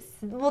babies.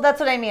 Well, that's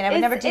what I mean. I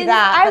would never do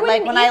that. But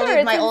like when I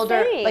leave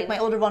my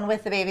older one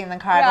with the baby in the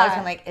car, I've always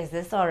been like, is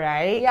this all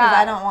right? Because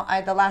I don't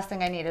want, the last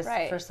thing I need is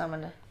for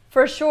someone to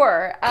For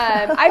sure.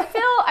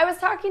 I was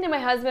talking to my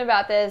husband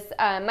about this.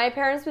 My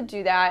parents would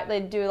do that.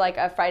 They'd do like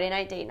a Friday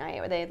night date night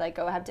where they'd like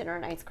go have dinner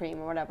and ice cream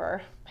or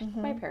whatever.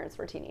 My parents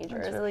were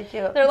teenagers. That's really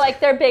cute. They're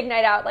like their big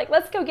night out. Like,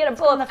 let's go get a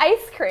bowl of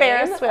ice cream.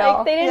 Ferris wheel.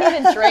 Like, they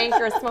didn't even drink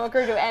or smoke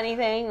or do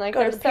anything. Like,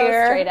 they're so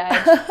straight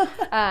edge.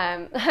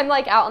 I'm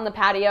like out on the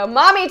patio,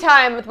 mommy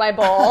time with my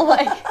bowl.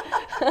 Like.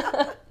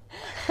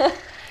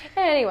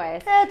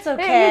 Anyways, that's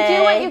okay. You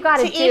do what you got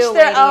to do. Each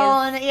their ladies.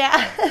 own.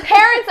 Yeah.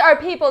 Parents are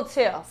people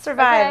too.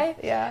 Survive.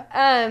 Okay?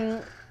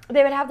 Yeah.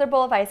 They would have their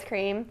bowl of ice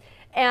cream,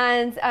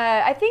 and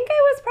I think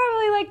I was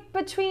probably like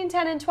between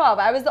 10 and 12.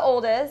 I was the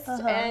oldest,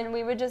 and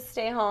we would just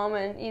stay home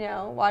and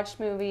watch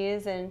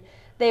movies, and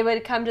they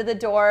would come to the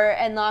door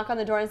and knock on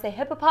the door and say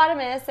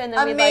hippopotamus, and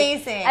then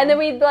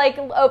we'd like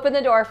open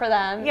the door for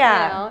them.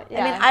 Yeah. I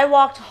mean, I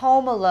walked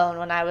home alone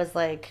when I was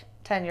like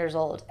 10 years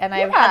old, and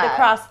I had to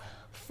cross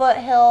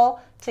Foothill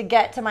to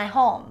get to my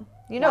home.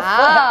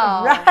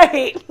 Wow.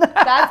 Right.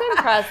 That's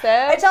impressive.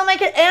 I tell my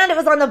kid, and it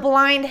was on the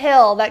blind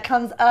hill that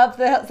comes up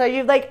the hill. So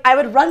I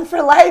would run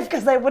for life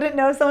because I wouldn't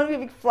know someone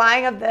would be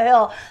flying up the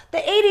hill. The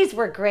 80s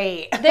were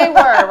great. They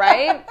were,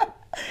 right?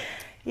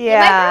 Yeah.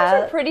 My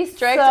parents were pretty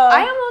strict. So,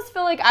 I almost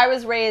feel like I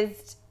was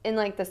raised in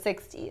like the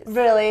 60s.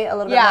 Really? A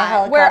little bit more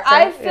helicopter? Where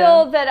I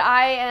feel that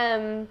I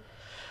am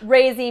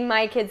raising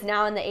my kids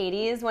now in the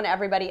 80s when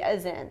everybody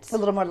isn't. A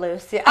little more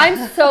loose, yeah. I'm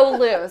so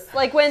loose.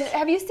 Like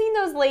have you seen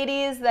those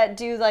ladies that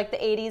do like the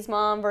 80s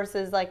mom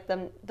versus like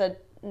the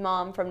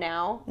mom from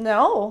now?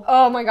 No.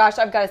 Oh my gosh,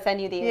 I've got to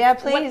send you these. Yeah,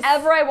 please.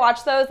 Whenever I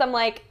watch those, I'm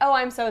like, oh,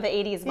 I'm so the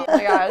 80s mom. Oh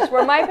my gosh.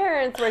 Where my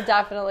parents were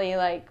definitely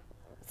like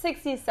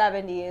 60s,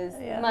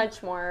 70s,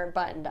 much more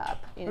buttoned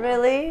up.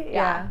 Really?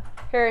 Yeah.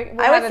 Here,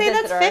 I would say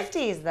that's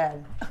 50s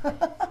then.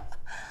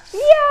 Yeah,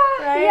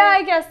 right? Yeah,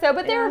 I guess so.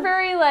 But they were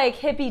very like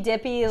hippy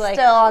dippy, like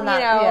still on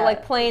that,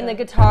 like playing the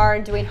guitar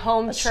and doing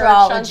home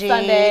astrology. Church on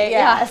Sunday.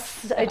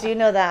 Yes, I do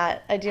know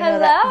that. I do know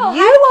that. Hello,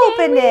 You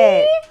opened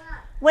it.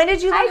 When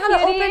did you learn how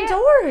to open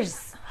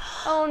doors?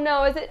 Oh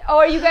no, is it? Oh,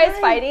 are you guys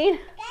fighting?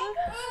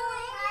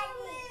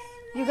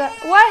 You got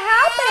what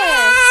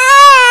happened?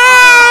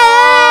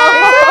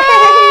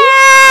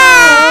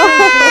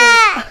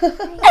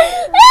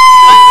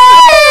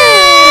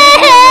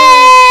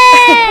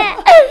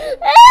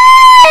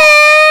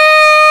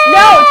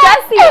 No,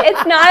 Jesse,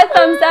 it's not a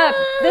thumbs up.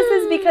 This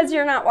is because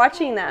you're not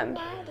watching them.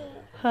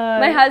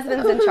 My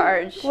husband's in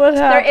charge. What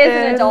happened? There is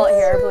an adult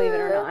here, believe it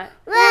or not.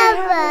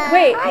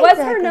 Wait, what's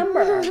her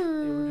number?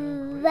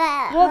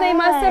 Well, they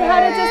must have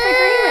had a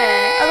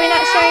disagreement. Are we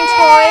not sharing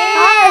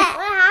toys?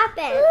 What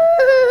happened?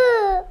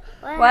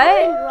 What?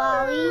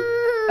 Raleigh?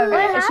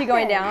 Okay, is she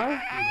going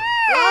down?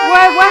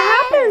 What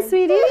happened,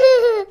 sweetie?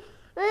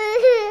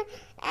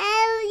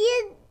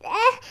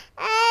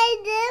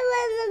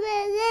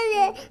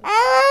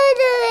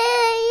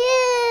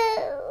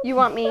 You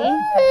want me? Okay,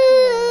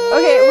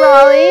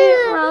 Raleigh.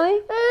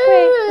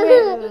 Wait.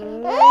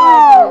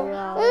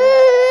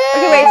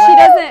 Okay, wait. She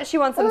doesn't. She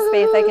wants some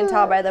space. I can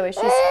tell by the way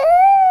she's.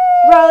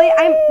 Raleigh,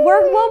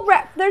 we'll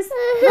wrap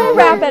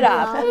it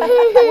up.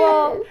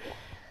 Well,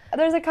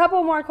 there's a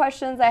couple more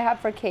questions I have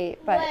for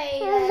Kate, but.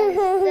 Wait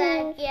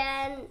a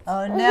second.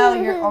 Oh no,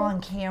 you're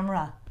on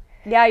camera.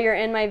 Yeah, you're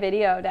in my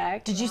video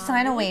deck. Did you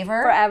sign a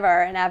waiver?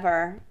 Forever and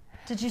ever.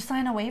 Did you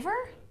sign a waiver?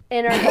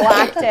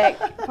 Intergalactic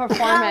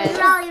performance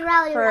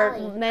Raleigh. for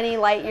many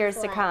light years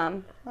to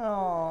come.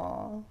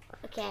 Oh.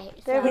 Okay.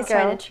 There we He's go.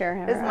 trying to cheer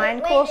him. Is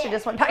mine cool? She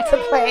just went back to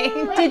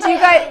playing. Did you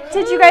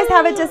guys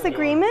have a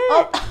disagreement?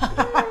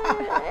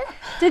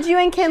 Did you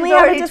and Kinley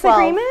have a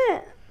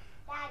disagreement?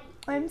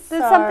 I'm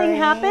sorry. Did something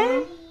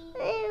happen?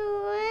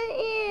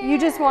 You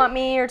just want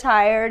me, you're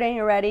tired, and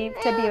you're ready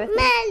to be with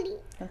me.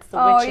 That's the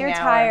Oh, witching you're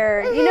hour.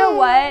 tired. You know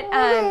what?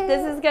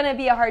 This is going to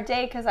be a hard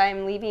day because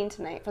I'm leaving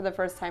tonight for the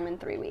first time in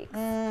 3 weeks.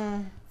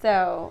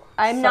 So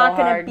I'm not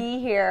going to be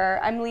here.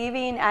 I'm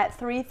leaving at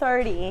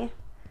 3:30.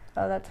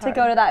 Oh, that's to hard.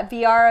 go to that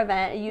VR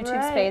event, a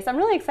YouTube space. I'm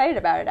really excited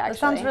about it, actually. That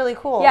sounds really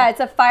cool. Yeah, it's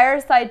a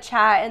fireside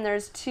chat, and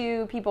there's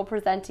 2 people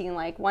presenting,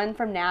 like one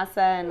from NASA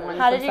and one from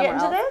somewhere else. How did you get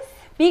into this?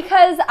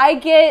 Because I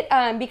get,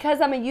 because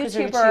I'm a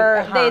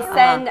YouTuber, they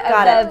send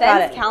the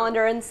events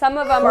calendar, and some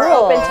of them are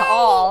open to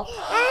all.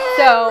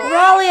 So,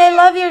 Raleigh, I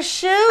love your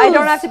shoes. I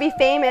don't have to be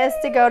famous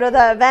to go to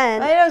the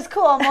event. I know, it's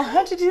cool.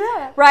 How'd you do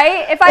that?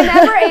 Right? If I'm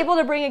ever able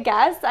to bring a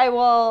guest, I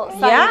will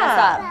sign this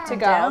up to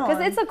go. Down. Because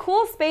it's a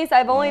cool space.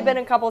 I've only been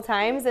a couple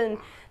times, and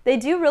they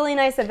do really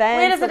nice events.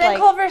 Wait, is it in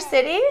Culver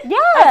City? Yeah.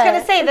 I was going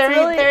to say, they're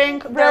really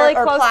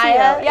close to you.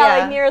 Yeah,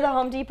 like near the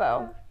Home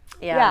Depot.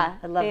 Yeah.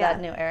 I love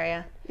that new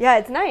area. Yeah,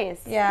 it's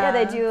nice. Yeah.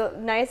 They do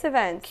nice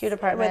events. Cute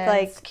apartments. With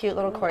like cute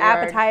little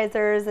courtyard.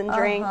 Appetizers and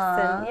drinks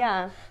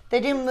and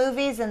They do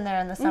movies in there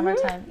in the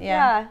summertime.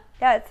 Yeah,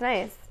 it's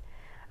nice.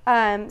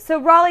 So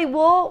Raleigh,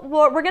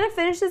 we're gonna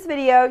finish this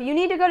video. You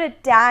need to go to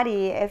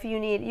Daddy if you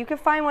need. You could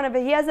find one of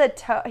it. He has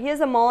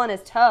a mole on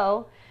his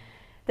toe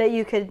that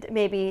you could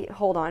maybe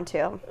hold on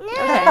to.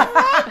 Okay.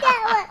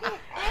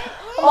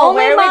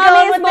 Where are we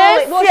going with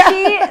this? Well,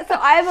 so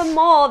I have a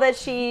mole that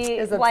she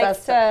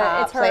likes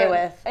to play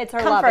with. It's her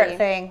comfort lovey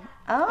thing.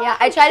 Oh, Yeah,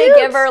 I try to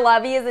give her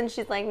lovies, and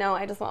she's like, no,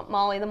 I just want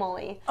Molly the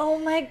Molly. Oh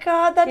my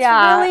God, that's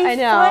Yeah, really I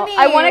know. funny.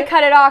 I want to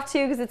cut it off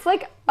too because it's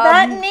like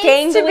that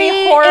needs to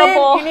be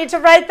horrible. You need to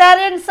write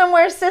that in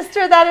somewhere,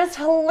 sister. That is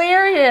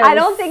hilarious. I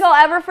don't think I'll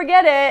ever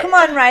forget it. Come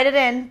on, write it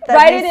in. That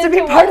Write needs it to be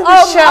into part of the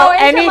oh, show.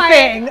 oh, into my-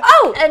 Anything.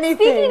 Anything.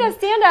 Speaking of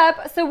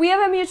stand-up, so we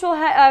have a mutual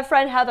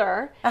friend,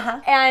 Heather,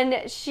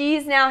 and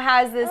she's now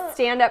has this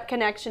stand-up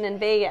connection in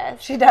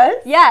Vegas. She does?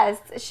 Yes,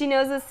 she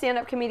knows this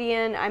stand-up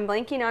comedian. I'm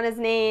blanking on his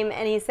name,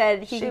 and he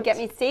said he could get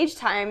me stage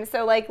time.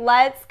 So, like,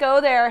 let's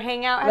go there,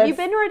 hang out. Have you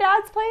been to her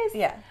dad's place?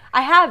 Yeah.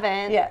 I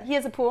haven't. Yeah. He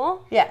has a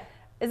pool? Yeah.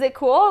 Is it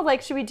cool?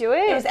 Like, should we do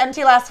it? It was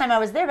empty last time I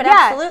was there, but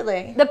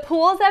absolutely. The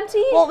pool's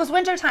empty? Well, it was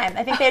winter time.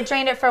 I think they had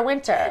drained it for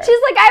winter.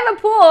 She's like, I have a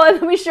pool, and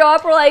then we show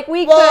up, we're like,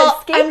 we could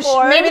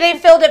skateboard. Maybe they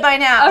filled it by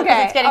now because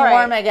Okay, it's getting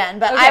warm again.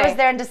 But I was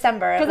there in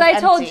December. Because I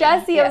told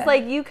Jesse, I was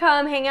like, you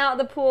come hang out at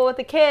the pool with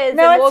the kids,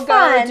 no, and we'll it's go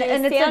fun, do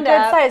and it's a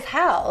stand-up. good-sized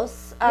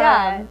house.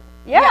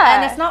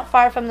 Yeah. And it's not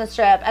far from the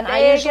Strip. And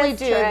I usually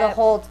do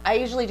Strip. I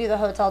usually do the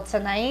hotel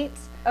tonight.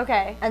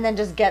 Okay. And then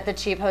just get the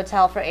cheap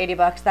hotel for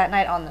 $80 that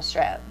night on the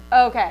Strip.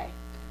 Okay.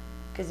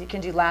 Because you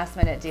can do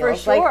last-minute deals For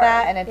sure. like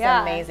that, and it's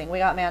amazing. We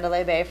got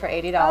Mandalay Bay for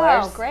 $80.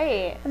 Oh,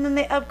 great. And then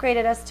they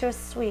upgraded us to a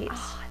suite.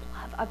 Oh,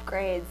 I love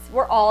upgrades.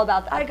 We're all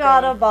about the upgrades. I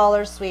got a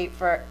baller suite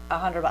for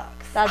 $100.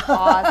 That's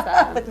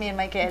awesome. With me and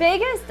my kids.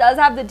 Vegas does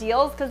have the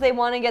deals because they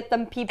want to get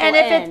them people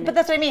in. But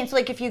that's what I mean. So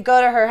like if you go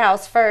to her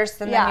house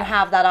first and then you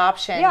have that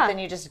option, then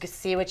you just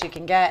see what you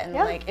can get, and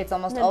like it's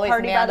almost always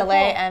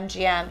Mandalay,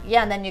 MGM.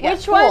 Yeah, and then you get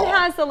Which one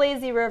has the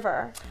lazy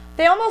river?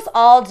 They almost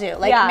all do.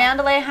 Like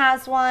Mandalay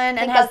has one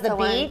and has the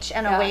one. beach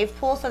and a wave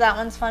pool, so that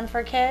one's fun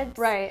for kids.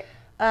 Right.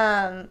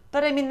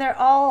 But I mean, they're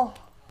all.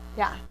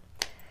 Yeah.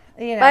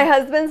 You know. My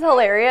husband's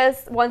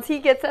hilarious. Once he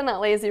gets in that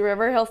lazy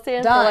river, he'll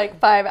stand for like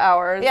 5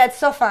 hours. Yeah, it's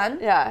so fun.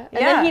 Yeah.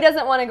 And then he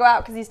doesn't want to go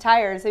out because he's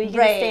tired, so he can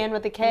just stand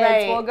with the kids.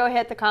 Right. We'll go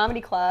hit the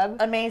comedy club.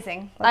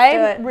 Amazing. Let's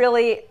do it. I'm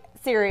really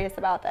serious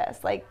about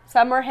this. Like,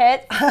 summer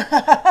hits,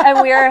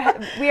 and we are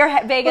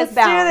Vegas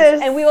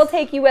bound, and we will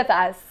take you with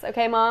us.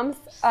 Okay, moms.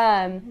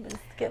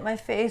 Just get my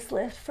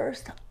facelift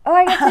first. Oh,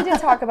 I guess we did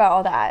talk about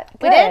all that.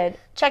 We did.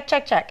 Check.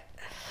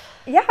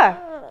 Yeah.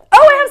 Oh,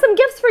 I have some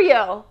gifts for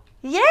you.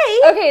 Yay!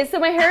 Okay, so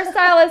my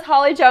hairstylist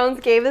Holly Jones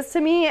gave this to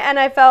me, and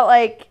I felt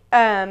like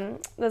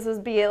this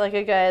would be like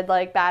a good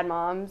like bad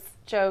mom's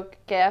joke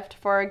gift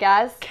for a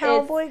guest.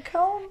 Cowboy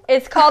comb?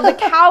 It's called the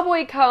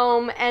cowboy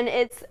comb, and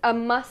it's a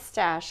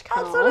mustache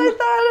comb. That's what I thought.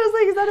 I was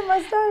like, is that a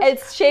mustache?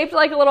 It's shaped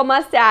like a little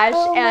mustache,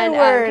 oh, and my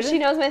word. she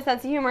knows my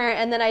sense of humor.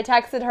 And then I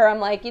texted her, I'm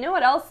like, you know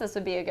what else this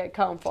would be a good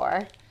comb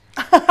for?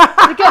 It's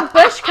a good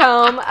bush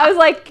comb. I was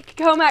like,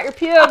 comb out your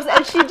pubes,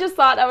 and she just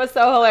thought that was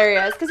so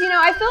hilarious. Because, you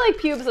know, I feel like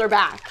pubes are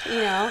back, you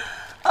know.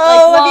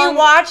 Oh, like have you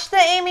watched the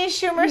Amy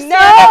Schumer stand-up?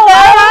 No,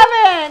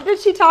 I haven't. Did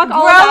she talk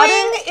all about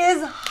it? Growing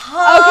is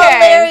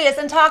hilarious.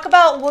 And talk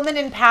about woman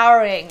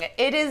empowering.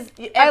 It is,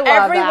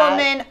 every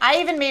woman, I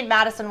even made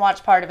Madison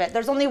watch part of it.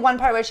 There's only one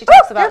part where she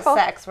talks about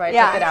sex where I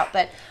took it out.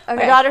 But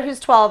my daughter who's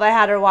 12, I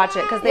had her watch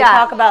it because they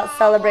talk about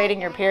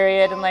celebrating your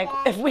period. And like,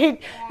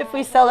 if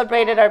we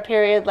celebrated our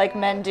period like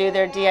men do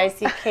their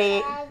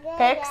DICK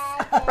pics,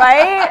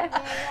 right?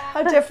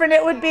 How different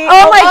it would be.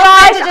 Oh my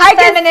gosh, I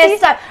feminist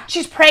stuff.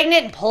 She's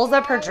pregnant and pulls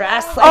up her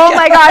dress. Like, oh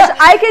my gosh,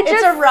 I could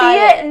just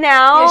see it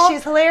now. Yeah,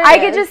 she's hilarious. I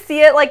could just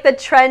see it like the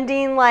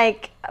trending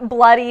like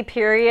bloody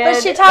period.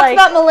 But she talks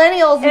about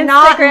millennials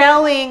not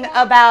knowing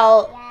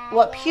about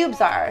what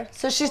pubes are.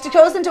 So she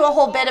goes into a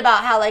whole bit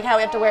about how we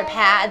have to wear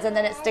pads and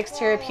then it sticks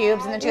to your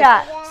pubes, and then she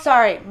goes,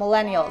 sorry,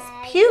 millennials,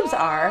 pubes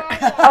are.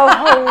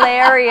 Oh,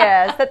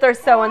 hilarious that they're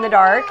so in the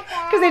dark.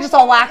 Because they just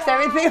all wax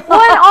everything.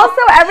 Well, and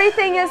also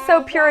everything is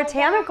so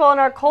puritanical in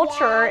our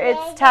culture.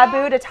 It's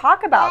taboo to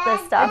talk about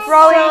this stuff. It's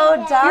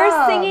so dumb.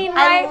 You're singing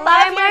right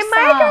by my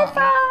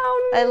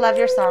microphone. I love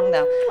your song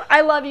though.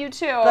 I love you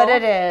too. But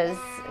it is.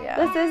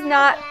 Yeah. This is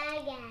not.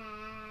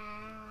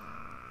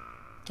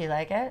 Do you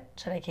like it?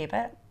 Should I keep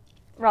it?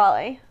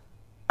 Raleigh.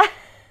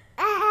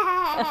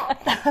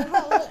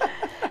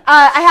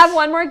 I have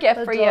one more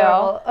gift for you.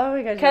 Oh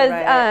my God, because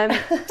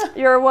right.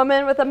 You're a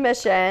woman with a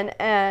mission,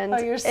 and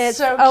you're it's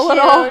so a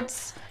little.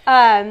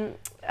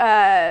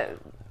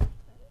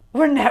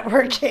 We're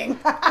networking,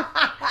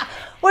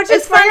 which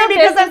is funny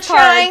because I'm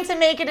trying to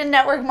make it in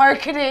network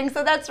marketing,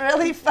 so that's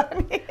really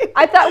funny.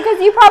 I thought because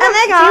you probably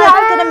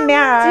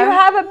do you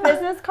have a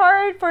business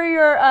card for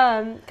your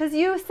because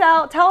you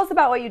sell. Tell us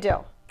about what you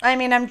do. I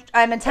mean,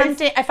 I'm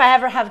attempting, if I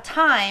ever have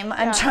time,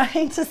 I'm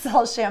trying to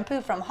sell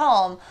shampoo from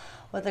home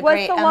with a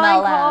great MLM. What's the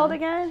line called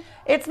again?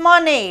 It's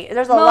Monet.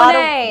 There's a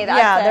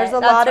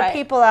lot of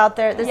people out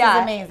there. This is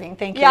amazing.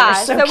 Thank you. Yeah,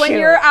 You're so when cute.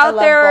 you're out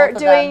there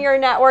doing your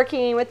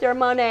networking with your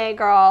Monet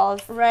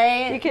girls,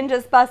 right? You can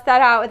just bust that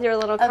out with your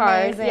little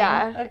card. Amazing.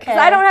 Yeah. Okay. Because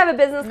I don't have a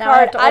business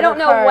card. I don't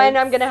know when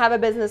I'm going to have a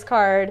business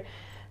card.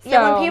 So.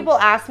 Yeah, when people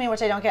ask me,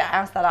 which I don't get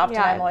asked that often,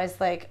 I'm always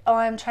like, oh,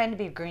 I'm trying to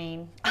be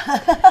green.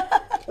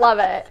 Love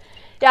it.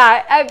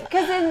 Yeah,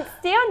 because in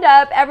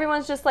stand-up,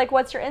 everyone's just like,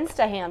 what's your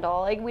Insta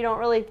handle? Like, we don't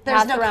really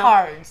There's no around.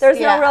 cards. There's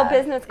no real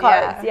business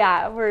cards.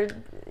 Yeah,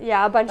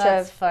 Yeah, a bunch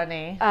That's of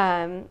funny.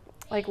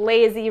 like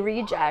lazy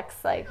rejects.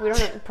 Like we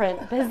don't even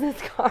print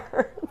business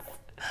cards.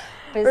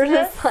 Business? We're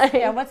just like,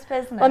 yeah, what's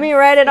business? let me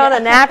write it on a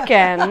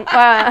napkin.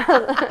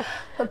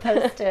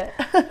 Post it.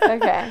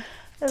 Okay.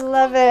 I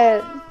love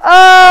it.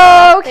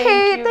 Oh, Thank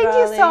Kate, you, thank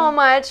you Riley. so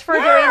much for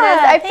doing this.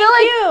 Yeah, I feel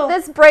thank like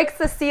this breaks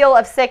the seal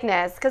of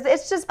sickness because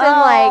it's just been Oh,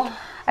 like,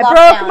 I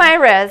lockdown. broke my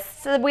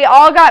wrist. We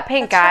all got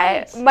pink eye.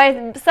 That's right.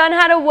 My son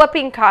had a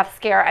whooping cough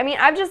scare. I mean,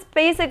 I've just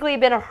basically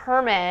been a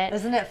hermit.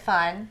 Isn't it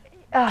fun?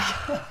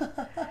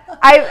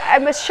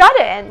 I'm a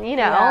shut-in, you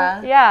know?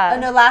 Yeah. Oh,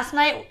 no, last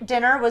night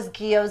dinner was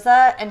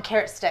gyoza and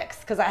carrot sticks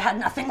because I had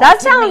nothing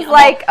That left in me. sounds I'm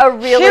like a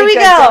really here we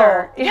good go.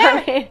 dinner. You know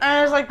what I mean? And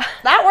I was like,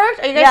 that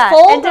worked? Are you guys Yeah.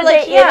 full? And did They're they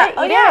like, eat yeah. it?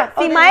 Oh, You yeah.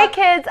 didn't? See, my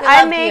kids, they I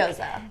love make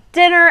gyoza.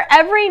 dinner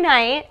every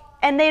night,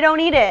 and they don't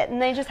eat it, and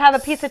they just have a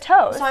piece of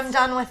toast. So I'm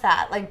done with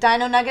that. Like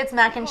Dino Nuggets,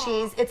 mac and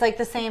cheese. It's like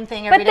the same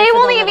thing every But day they for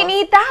won't the even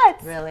littles. eat that.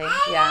 Really?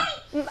 Yeah.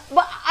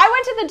 But I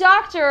went to the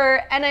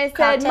doctor and I said,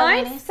 Cocktail my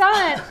mayonnaise?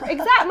 son,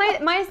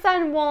 my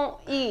son won't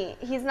eat.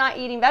 He's not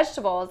eating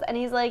vegetables. And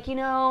he's like, you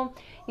know,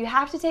 you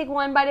have to take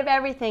one bite of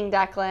everything,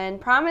 Declan.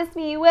 Promise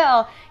me you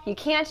will. You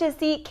can't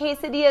just eat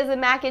quesadillas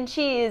and mac and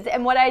cheese.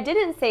 And what I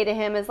didn't say to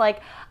him is like,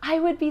 I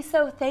would be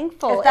so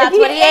thankful If that's he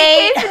what he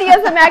ate.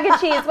 quesadillas and mac and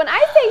cheese. When I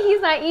say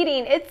he's not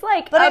eating, it's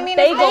like But a I mean,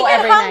 if bagel they get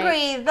every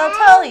hungry, night. they'll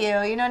tell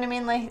you. You know what I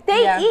mean? Like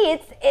They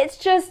eat. It's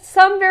just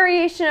some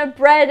variation of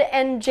bread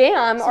and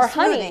jam So or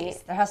honey.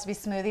 smoothies. There has to be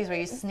smoothies where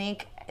you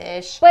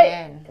sneak-ish But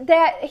in.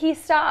 that he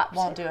stopped.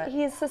 Won't do it.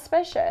 He's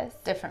suspicious.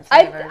 Different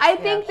flavors. I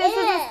think this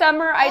is the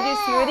summer I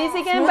do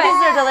smoothies again. Smoothies but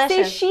are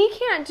delicious. See, she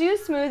can't do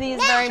smoothies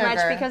very much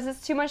Sugar. because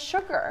it's too much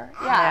sugar.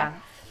 Yeah.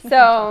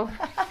 So,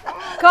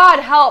 God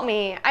help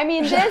me. I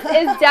mean, this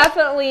is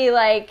definitely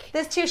like,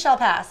 This too shall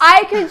pass.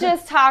 I could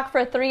just talk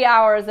for 3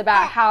 hours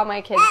about how my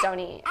kids don't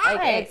eat. Like,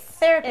 Right. it's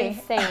Therapy.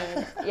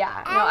 insane.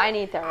 Yeah. No, I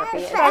need therapy.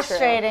 It's true.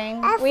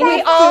 Frustrating. We We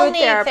need all food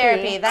need therapy.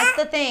 therapy. That's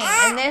the thing.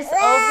 In this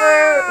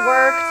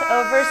overworked,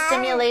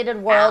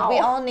 overstimulated world, we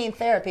Ow. all need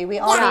therapy. We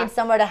all Yeah. need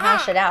somewhere to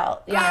hash it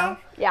out, you know?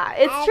 Yeah,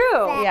 it's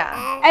true.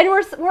 Yeah. And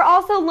we're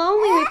also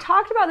lonely. We've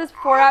talked about this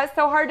before. It's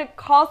so hard to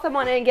call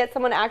someone and get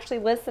someone actually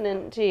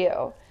listening to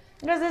you.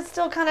 Because it's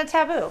still kind of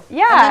taboo.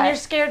 Yeah. And then you're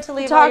scared to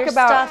leave Talk all your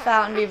about- stuff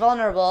out and be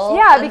vulnerable.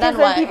 Yeah, and because then,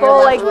 then what? people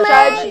You're like left with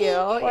judge it. you.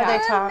 Or Yeah. they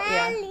talk,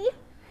 yeah.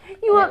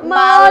 You want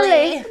Molly.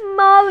 Molly?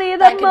 Molly the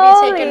That could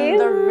Molly. be taken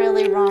the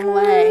really wrong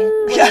way.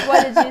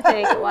 What did you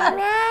think it was?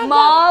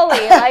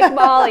 Molly, like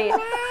Molly.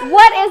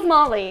 What is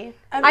Molly?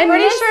 I'm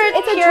pretty sure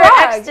it's a pure drug.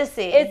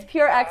 ecstasy. It's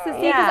pure ecstasy.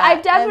 Because Yeah,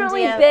 I've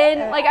definitely MDMA.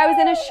 been, like, I was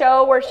in a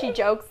show where she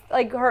jokes,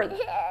 like,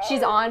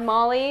 she's on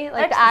Molly,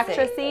 like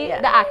Ecstasy,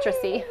 the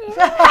actressy.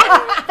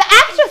 The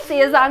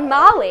actressy is on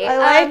Molly. I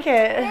like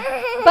it.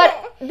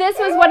 But this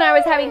was when I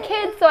was having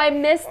kids, so I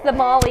missed the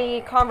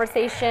Molly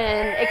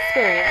conversation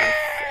experience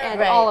and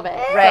Right, all of it.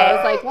 So right. I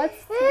was like,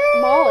 what's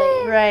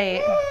Molly?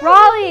 Right.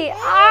 Raleigh,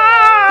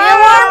 The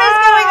alarm is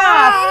going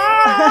off.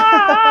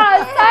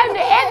 It's time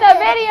to end the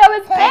video.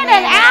 It's been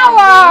an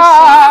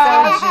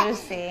hour. So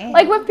juicy.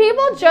 Like, when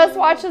people just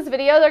watch this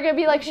video, they're going to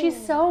be like, she's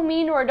so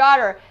mean to her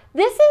daughter.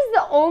 This is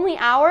the only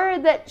hour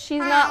that she's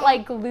not,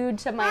 like, glued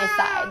to my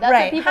side. That's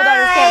Right. what people don't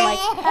understand.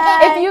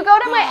 Like, if you go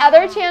to my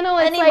other channel,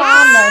 it's Any like,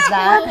 mom knows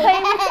that. we're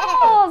playing with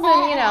dolls,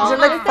 and, you know. Does it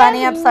look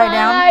funny upside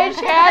down? My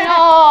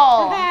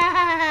channel.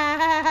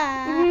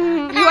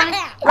 You want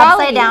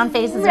Upside down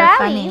faces are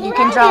funny. Rally, You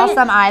can draw rally.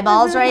 some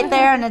eyeballs right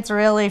there, and it's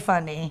really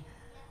funny.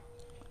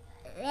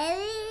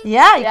 Really?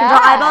 Yeah, you can draw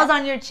Yeah. eyeballs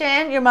on your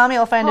chin. Your mommy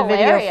will find a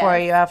video for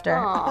Hilarious. you after.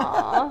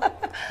 Aw,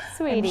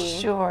 sweetie.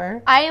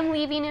 Sure. I am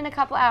leaving in a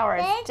couple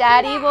hours.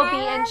 Daddy will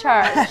be in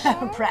charge.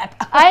 Prep.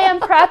 I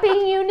am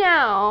prepping you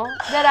now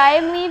that I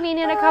am leaving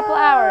in a couple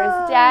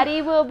hours.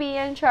 Daddy will be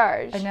in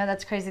charge. I know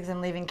that's crazy because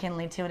I'm leaving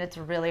Kinley too, and it's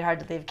really hard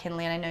to leave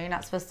Kinley. And I know you're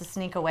not supposed to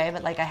sneak away,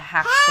 but like I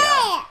have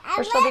to.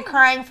 Or she'll be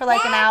crying for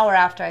like an hour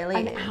after I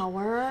leave. An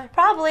hour?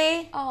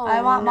 Probably. Oh,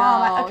 I want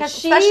mom. no.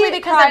 Especially She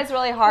because cries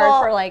really hard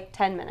well, for like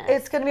 10 minutes.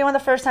 It's going to be one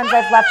of the first times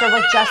I've left her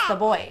with just the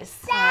boys.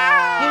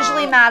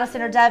 Usually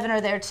Madison or Devin are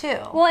there too.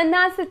 Well, and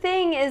that's the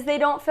thing is they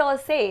don't feel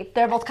as safe.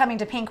 They're both coming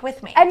to Pink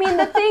with me. I mean,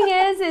 the thing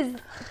is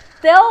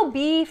they'll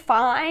be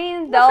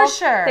fine. No, They'll, for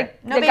sure. The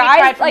No baby guys,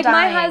 cried from like my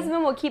dying.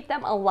 husband, will keep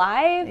them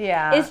alive.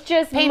 Yeah. It's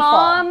just Painful.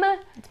 mom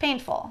It's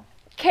painful.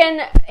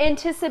 can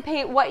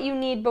anticipate what you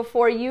need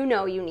before you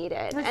know you need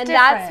it. And different.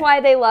 that's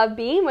why they love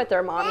being with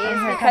their mommies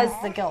Here because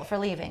comes the guilt for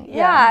leaving.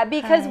 yeah,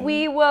 because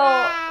we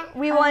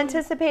will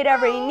anticipate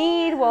every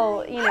need.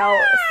 We'll,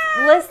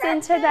 listen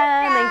to them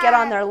and get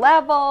on their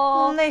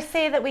level. And they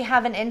say that we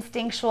have an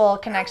instinctual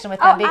connection with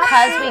Oh, them because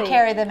absolutely. we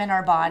carry them in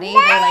our body. They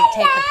like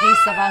take a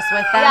piece of us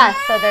with them. Yes.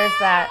 So there's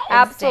that instinct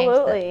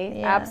Absolutely. that-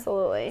 yeah.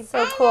 Absolutely.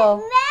 So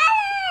cool.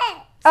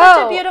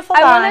 Oh, a beautiful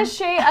I want bond. to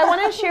share. I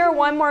want to share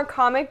one more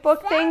comic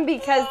book thing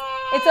because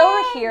it's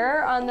over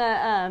here on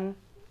the.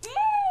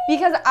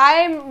 Because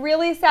I'm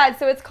really sad.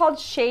 So it's called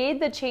Shade,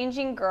 the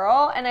Changing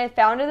Girl, and I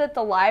found it at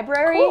the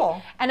library.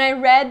 Cool. And I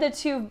read the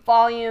 2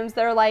 volumes.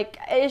 They're like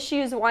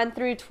issues 1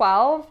 through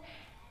 12.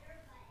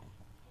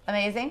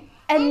 Amazing.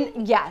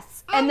 And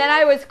yes, and then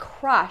I was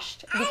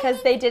crushed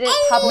because they didn't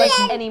publish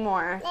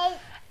anymore.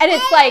 And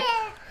it's like,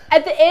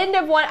 at the end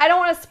of one, I don't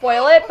want to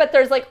spoil it, but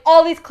there's like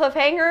all these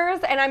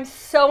cliffhangers, and I'm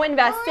so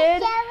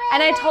invested.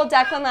 And I told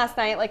Declan last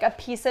night, like, a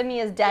piece of me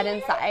is dead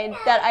inside.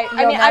 That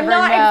I mean, I'm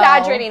not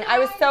exaggerating. I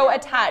was so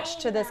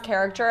attached to this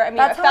character. I mean,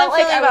 That's it felt how I'm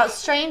like feeling about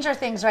Stranger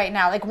Things right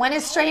now. Like, when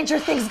is Stranger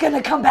Things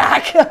gonna come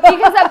back? because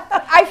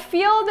I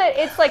feel that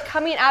it's like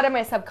coming out of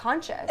my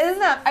subconscious. Isn't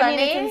that funny? I mean,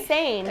 it's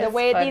insane the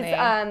way funny.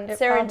 these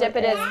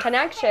serendipitous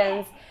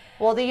connections.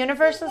 Well, the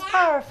universe is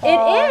powerful.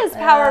 It is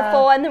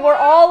powerful, and then we're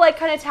all like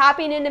kind of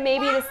tapping into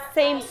maybe the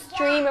same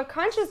stream of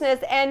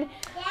consciousness, and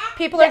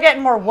people are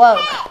getting more woke.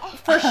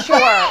 for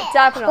sure,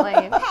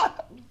 definitely.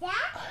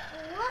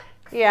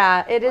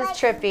 Yeah, it is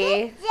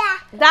trippy.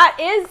 That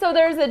is, so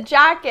there's a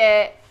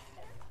jacket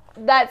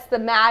that's the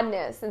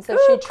madness, and so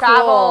she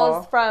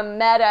travels from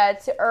Meta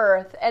to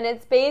Earth, and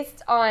it's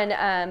based on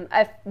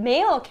a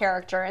male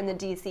character in the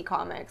DC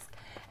comics.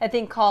 I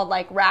think called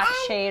like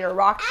Rockshade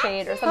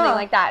or something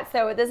like that.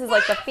 So this is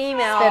like the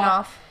female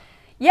Spin-off.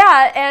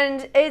 Yeah,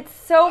 and it's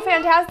so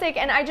fantastic,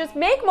 and I just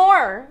make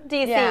more,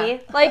 DC. Yeah.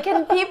 Like,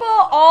 can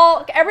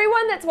people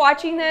everyone that's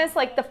watching this,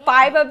 like the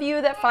 5 of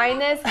you that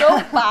find this,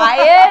 go buy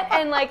it,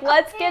 and like,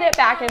 let's get it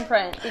back in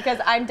print, because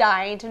I'm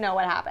dying to know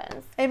what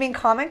happens. I mean,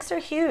 comics are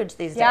huge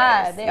these days.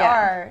 Yeah, they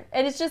are.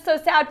 And it's just so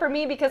sad for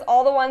me, because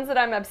all the ones that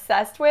I'm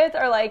obsessed with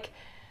are like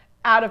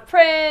out of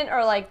print,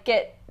 or like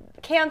get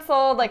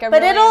canceled. Like,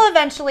 But it'll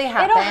eventually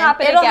happen. It'll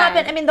happen It'll again.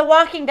 happen. I mean, The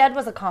Walking Dead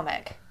was a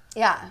comic.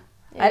 Yeah.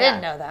 I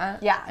didn't know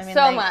that. Yeah, I mean,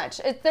 so like,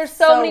 much. There's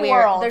so many weird.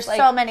 worlds. There's like,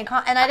 so many.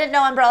 And I didn't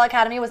know Umbrella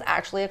Academy was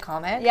actually a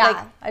comic. Yeah. Like,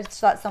 I just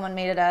thought someone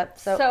made it up.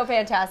 So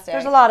fantastic.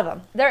 there's a lot of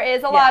them. There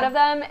is a lot of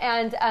them.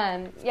 And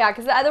yeah,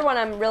 because the other one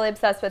I'm really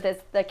obsessed with is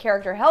the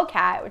character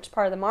Hellcat, which is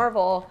part of the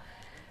Marvel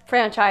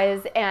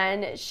franchise.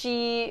 And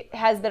she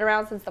has been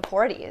around since the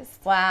 40s.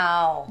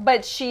 Wow.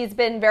 But she's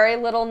been very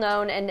little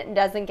known and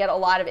doesn't get a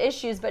lot of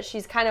issues, but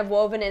she's kind of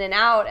woven in and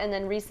out, and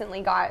then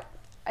recently got,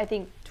 I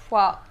think,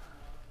 12.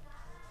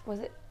 Was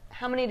it?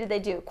 How many did they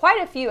do? Quite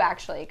a few,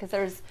 actually, because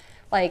there's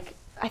like,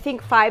 I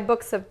think 5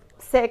 books of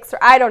 6, or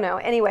I don't know.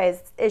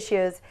 Anyways,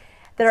 issues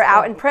that are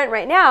out in print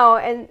right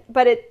now,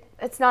 but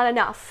it's not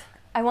enough.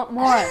 I want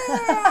more.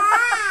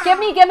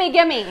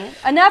 Gimme.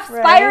 Enough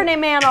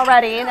Spider-Man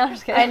already. No, I'm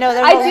just kidding. I know,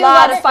 there's a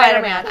lot of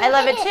Spider-Man. I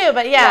love it too,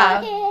 but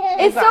yeah.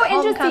 It's so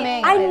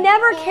interesting. I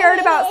never cared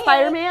about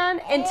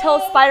Spider-Man until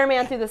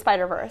Spider-Man Through the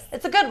Spider-Verse.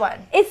 It's a good one.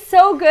 It's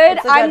so good.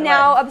 I'm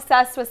now one.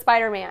 obsessed with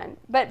Spider-Man.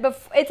 But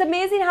it's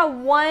amazing how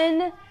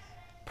one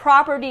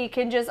property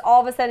can just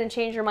all of a sudden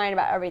change your mind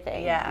about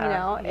everything. Yeah. You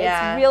know?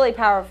 Yeah. It's really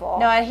powerful.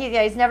 No,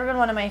 he's never been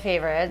one of my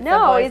favorites.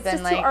 No, he's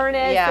just too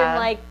earnest and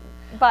like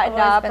buttoned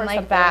up been or like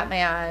something.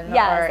 Batman.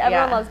 Yes,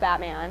 everyone loves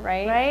Batman,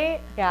 right?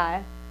 Right?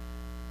 Yeah.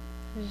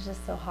 He's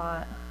just so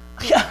hot.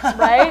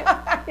 Right?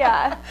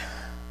 Yeah.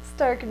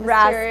 Stark and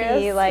raspy,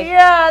 mysterious. like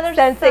there's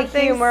sense of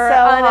humor, so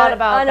hot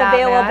about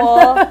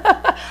unavailable,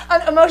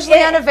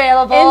 emotionally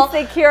unavailable,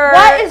 insecure.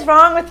 What is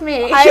wrong with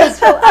me?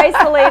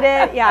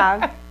 Isolated,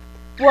 yeah.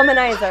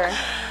 Womanizer.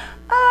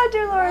 Oh,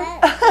 dear Lord.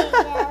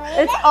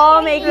 It's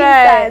all making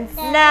sense.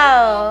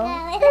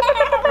 No.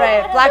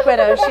 Right, Black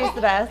Widow, she's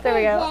the best. There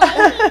we go.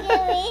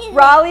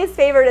 Raleigh's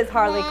favorite is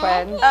Harley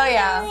Quinn. Oh,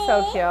 yeah.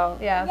 So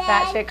cute. Yeah,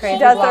 fat shit crazy.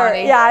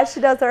 She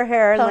does her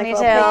hair in like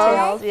little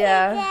pigtails.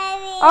 Yeah.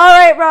 All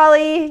right,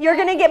 Raleigh, you're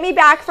gonna get me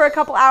back for a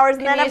couple hours,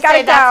 and then I've got to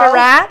go. That's a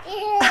wrap?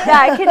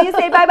 Yeah. Can you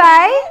say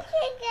bye-bye?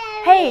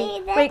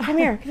 Hey, wait, come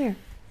here.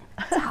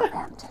 Tell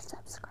them to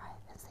subscribe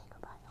and say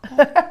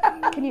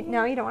goodbye. Can you?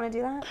 No, you don't want to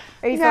do that.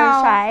 Are you so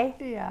shy?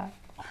 Yeah.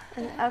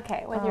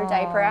 Okay, with your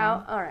diaper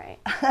out. All right.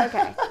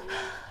 Okay.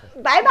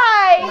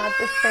 Bye-bye. Not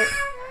this part.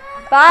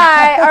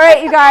 Bye. All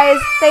right, you guys.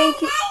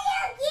 Thank you.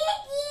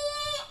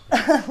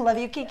 Love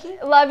you, Kiki.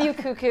 Love you,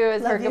 Cuckoo,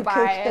 is her Love you, goodbye.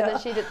 Cuckoo. And then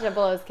she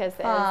blows kisses.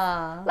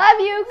 Aww. Love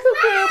you,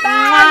 Cuckoo.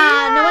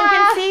 Bye. No one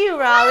can see you,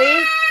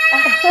 Raleigh.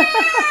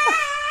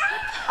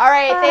 All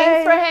right,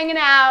 thanks for hanging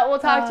out. We'll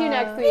talk to you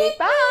next week.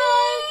 Bye.